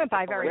know. That went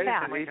by very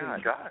fast. Where did it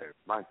even go?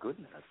 My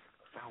goodness.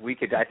 We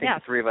could, I think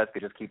the three of us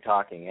could just keep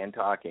talking and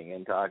talking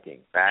and talking.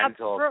 And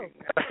talking.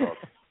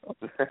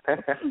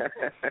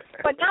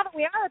 But now that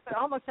we are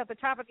almost at the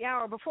top of the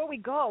hour, before we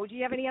go, do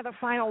you have any other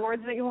final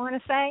words that you want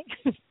to say?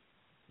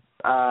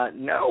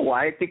 No,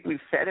 I think we've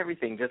said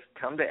everything. Just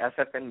come to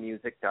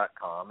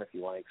sfnmusic.com if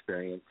you want to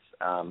experience.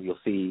 You'll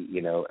see,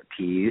 you know,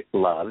 T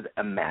Love's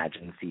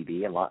Imagine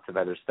CD and lots of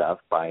other stuff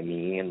by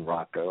me and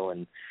Rocco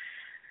and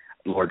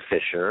Lord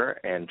Fisher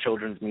and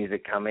children's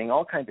music coming,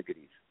 all kinds of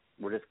goodies.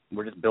 We're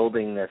just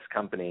building this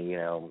company, you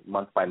know,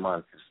 month by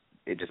month.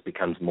 It just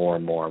becomes more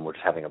and more, and we're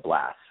just having a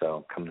blast.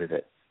 So come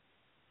visit.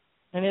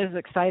 It is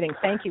exciting.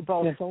 Thank you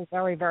both so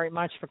very, very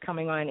much for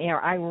coming on air.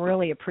 I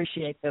really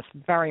appreciate this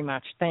very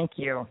much. Thank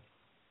you.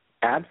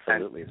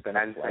 Absolutely. It's been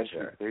a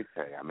pleasure.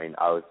 I mean,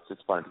 I was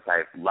just wanted to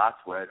say, last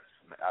words,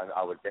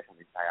 I would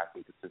definitely say I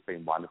think it's just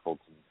been wonderful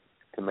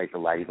to meet the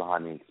lady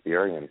behind the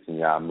experience.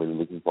 And I'm really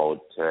looking forward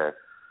to,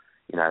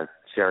 you know,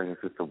 sharing this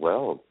with the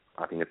world.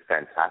 I think it's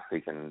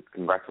fantastic, and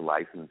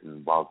congratulations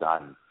and well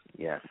done.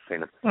 Yeah, it's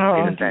been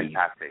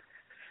fantastic.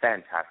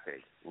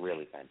 Fantastic.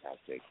 Really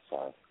fantastic.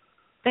 So.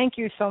 Thank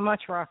you so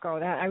much, Rocco.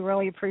 I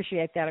really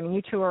appreciate that. I mean,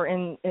 you two are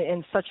in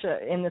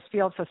this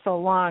field for so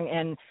long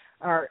and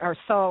are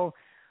so,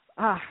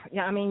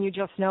 yeah, I mean, you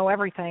just know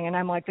everything. And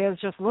I'm like, there's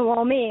just little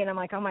old me. And I'm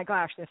like, oh, my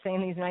gosh, they're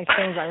saying these nice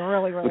things. I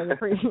really, really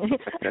appreciate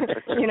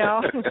it, you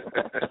know.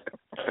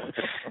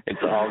 It's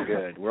all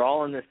good. We're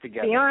all in this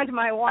together. Beyond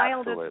my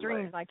wildest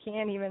dreams, I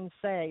can't even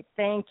say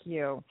thank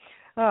you.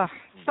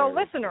 So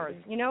listeners,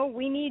 you know,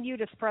 we need you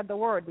to spread the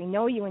word. We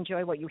know you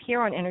enjoy what you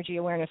hear on Energy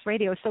Awareness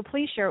Radio, so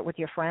please share it with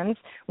your friends.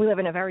 We live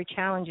in a very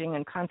challenging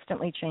and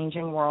constantly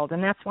changing world,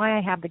 and that's why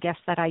I have the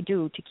guests that I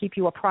do, to keep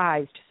you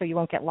apprised so you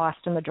won't get lost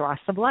in the dross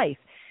of life.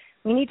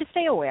 We need to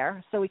stay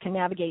aware so we can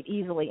navigate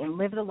easily and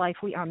live the life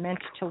we are meant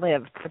to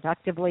live,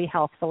 productively,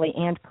 healthfully,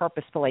 and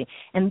purposefully.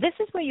 And this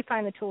is where you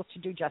find the tools to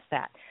do just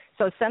that.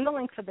 So send the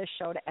link for this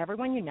show to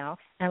everyone you know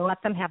and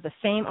let them have the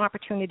same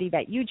opportunity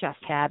that you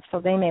just had so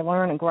they may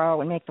learn and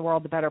grow and make the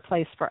world a better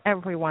place for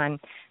everyone. And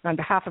on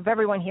behalf of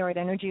everyone here at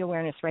Energy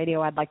Awareness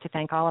Radio, I'd like to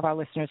thank all of our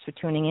listeners for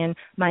tuning in.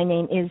 My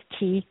name is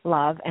T.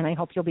 Love, and I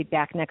hope you'll be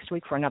back next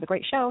week for another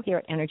great show here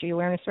at Energy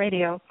Awareness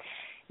Radio.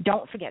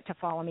 Don't forget to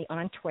follow me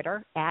on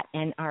Twitter at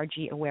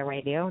NRG Aware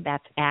Radio.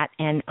 That's at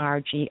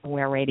NRG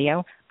Aware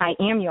Radio. I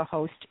am your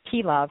host,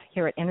 T Love,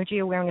 here at Energy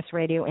Awareness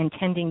Radio,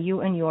 intending you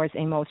and yours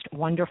a most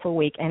wonderful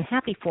week. And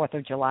happy 4th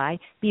of July.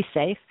 Be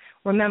safe.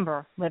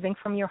 Remember, living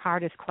from your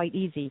heart is quite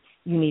easy.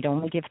 You need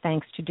only give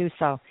thanks to do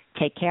so.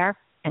 Take care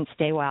and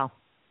stay well.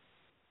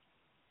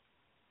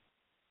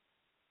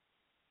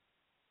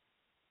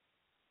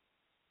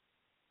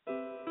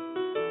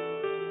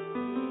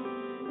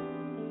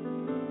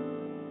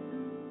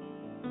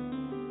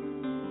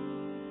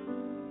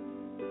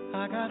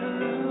 I got a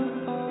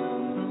roof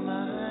over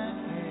my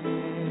head.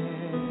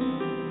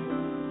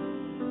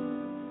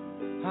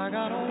 I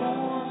got a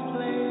warm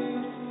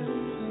place to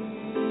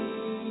sleep.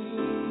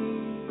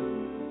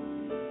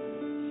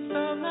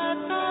 Some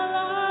nights I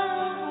lie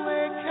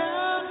awake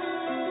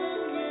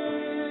counting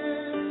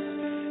years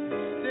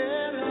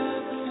instead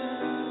of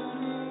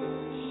counting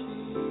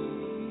sheep.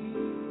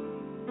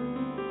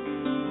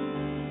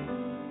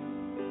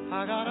 I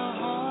got a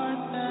heart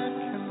that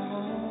can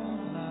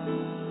hold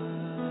love.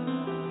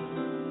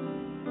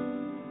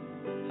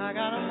 I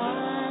got a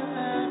mind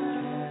that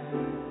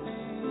can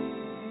think.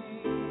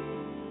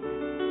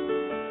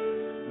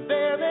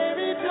 There may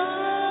be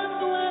times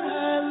when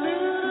I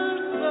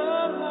lose the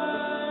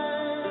light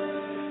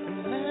and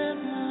let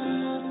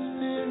my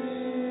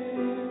spirit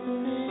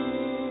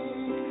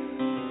sink,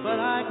 but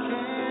I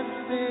can't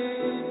stay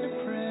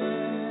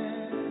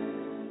depressed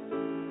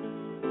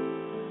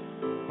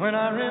when I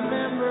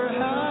remember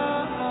how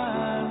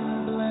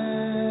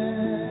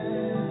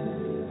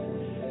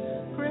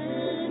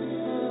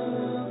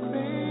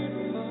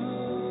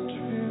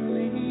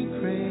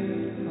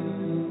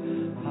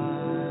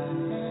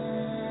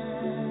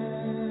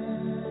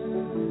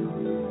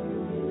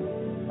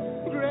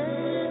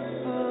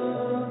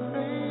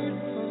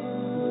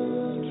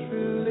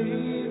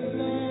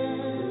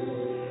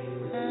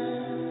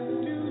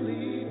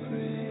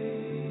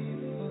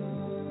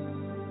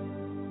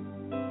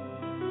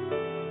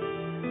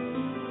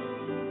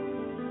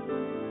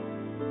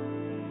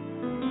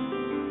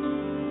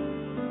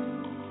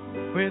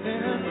within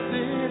a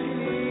city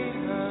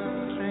of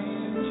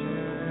strangers.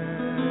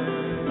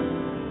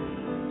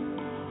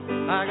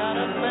 I got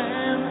a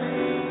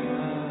family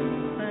of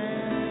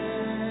friends.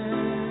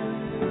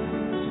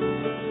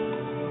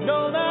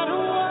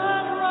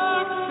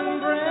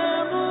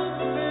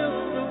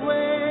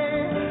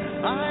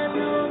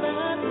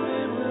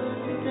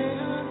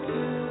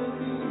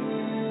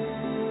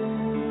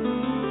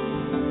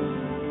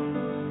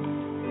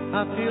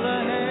 feel a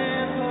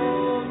hand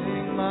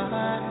holding my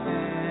hand.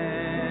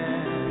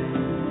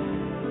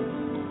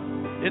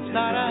 It's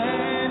not a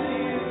hand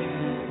you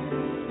can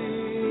see,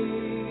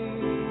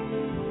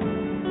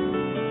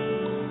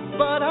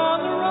 but on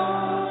the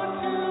road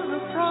to the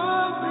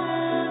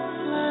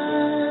promised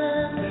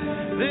land,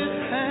 this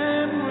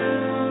hand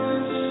will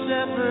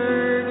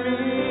shepherd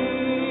me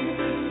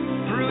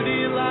through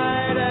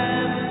delight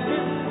and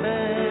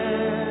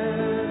despair,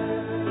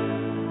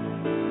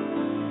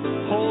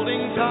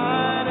 holding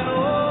tight and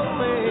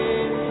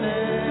always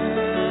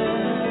there.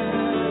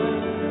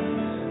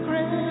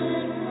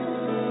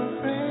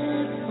 Grateful,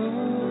 grateful,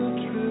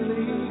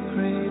 truly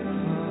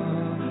grateful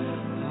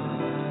I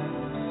am.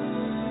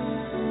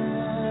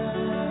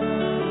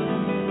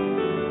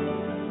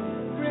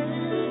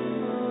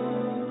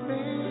 Grateful,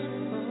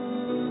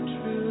 grateful,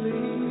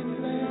 truly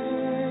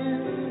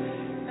blessed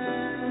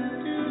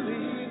and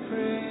duly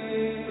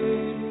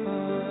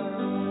grateful.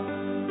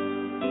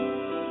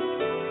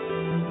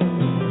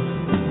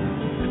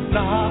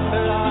 Not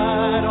that I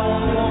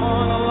don't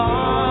wanna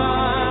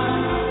lie,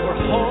 or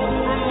hope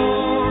for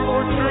more,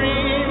 or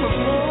dream of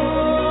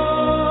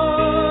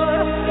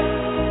more,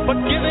 but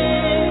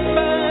giving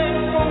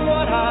thanks for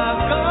what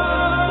I've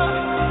got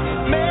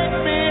makes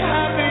me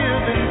happier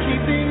than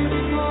keeping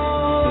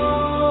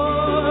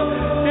score.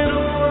 In a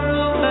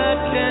world that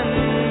can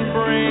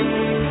bring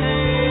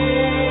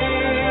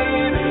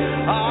pain,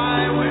 I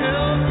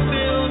will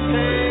still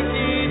take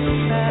each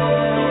chance.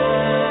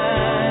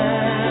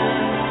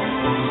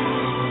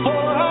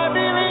 For I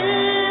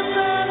believe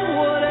that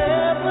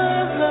whatever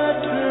the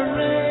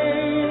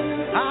terrain,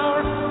 our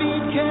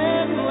feet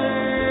can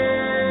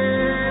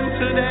learn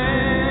to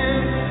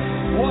dance.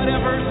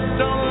 Whatever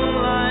stone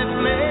life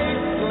may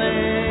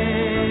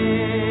fling,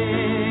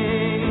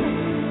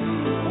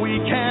 we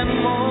can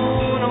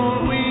moan or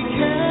we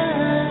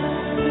can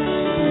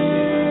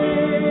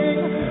sing.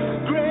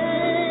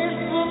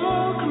 Grateful,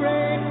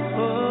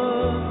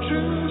 grateful,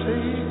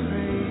 truly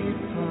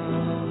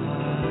grateful I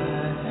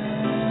am.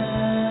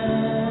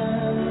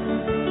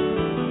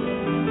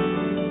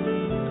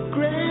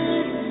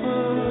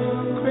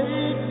 Grateful,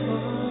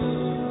 grateful,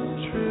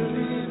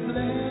 truly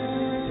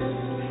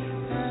blessed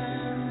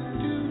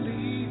and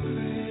duly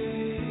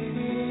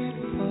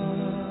grateful.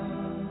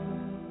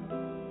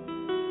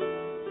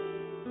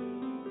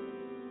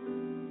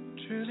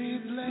 Truly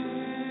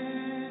blessed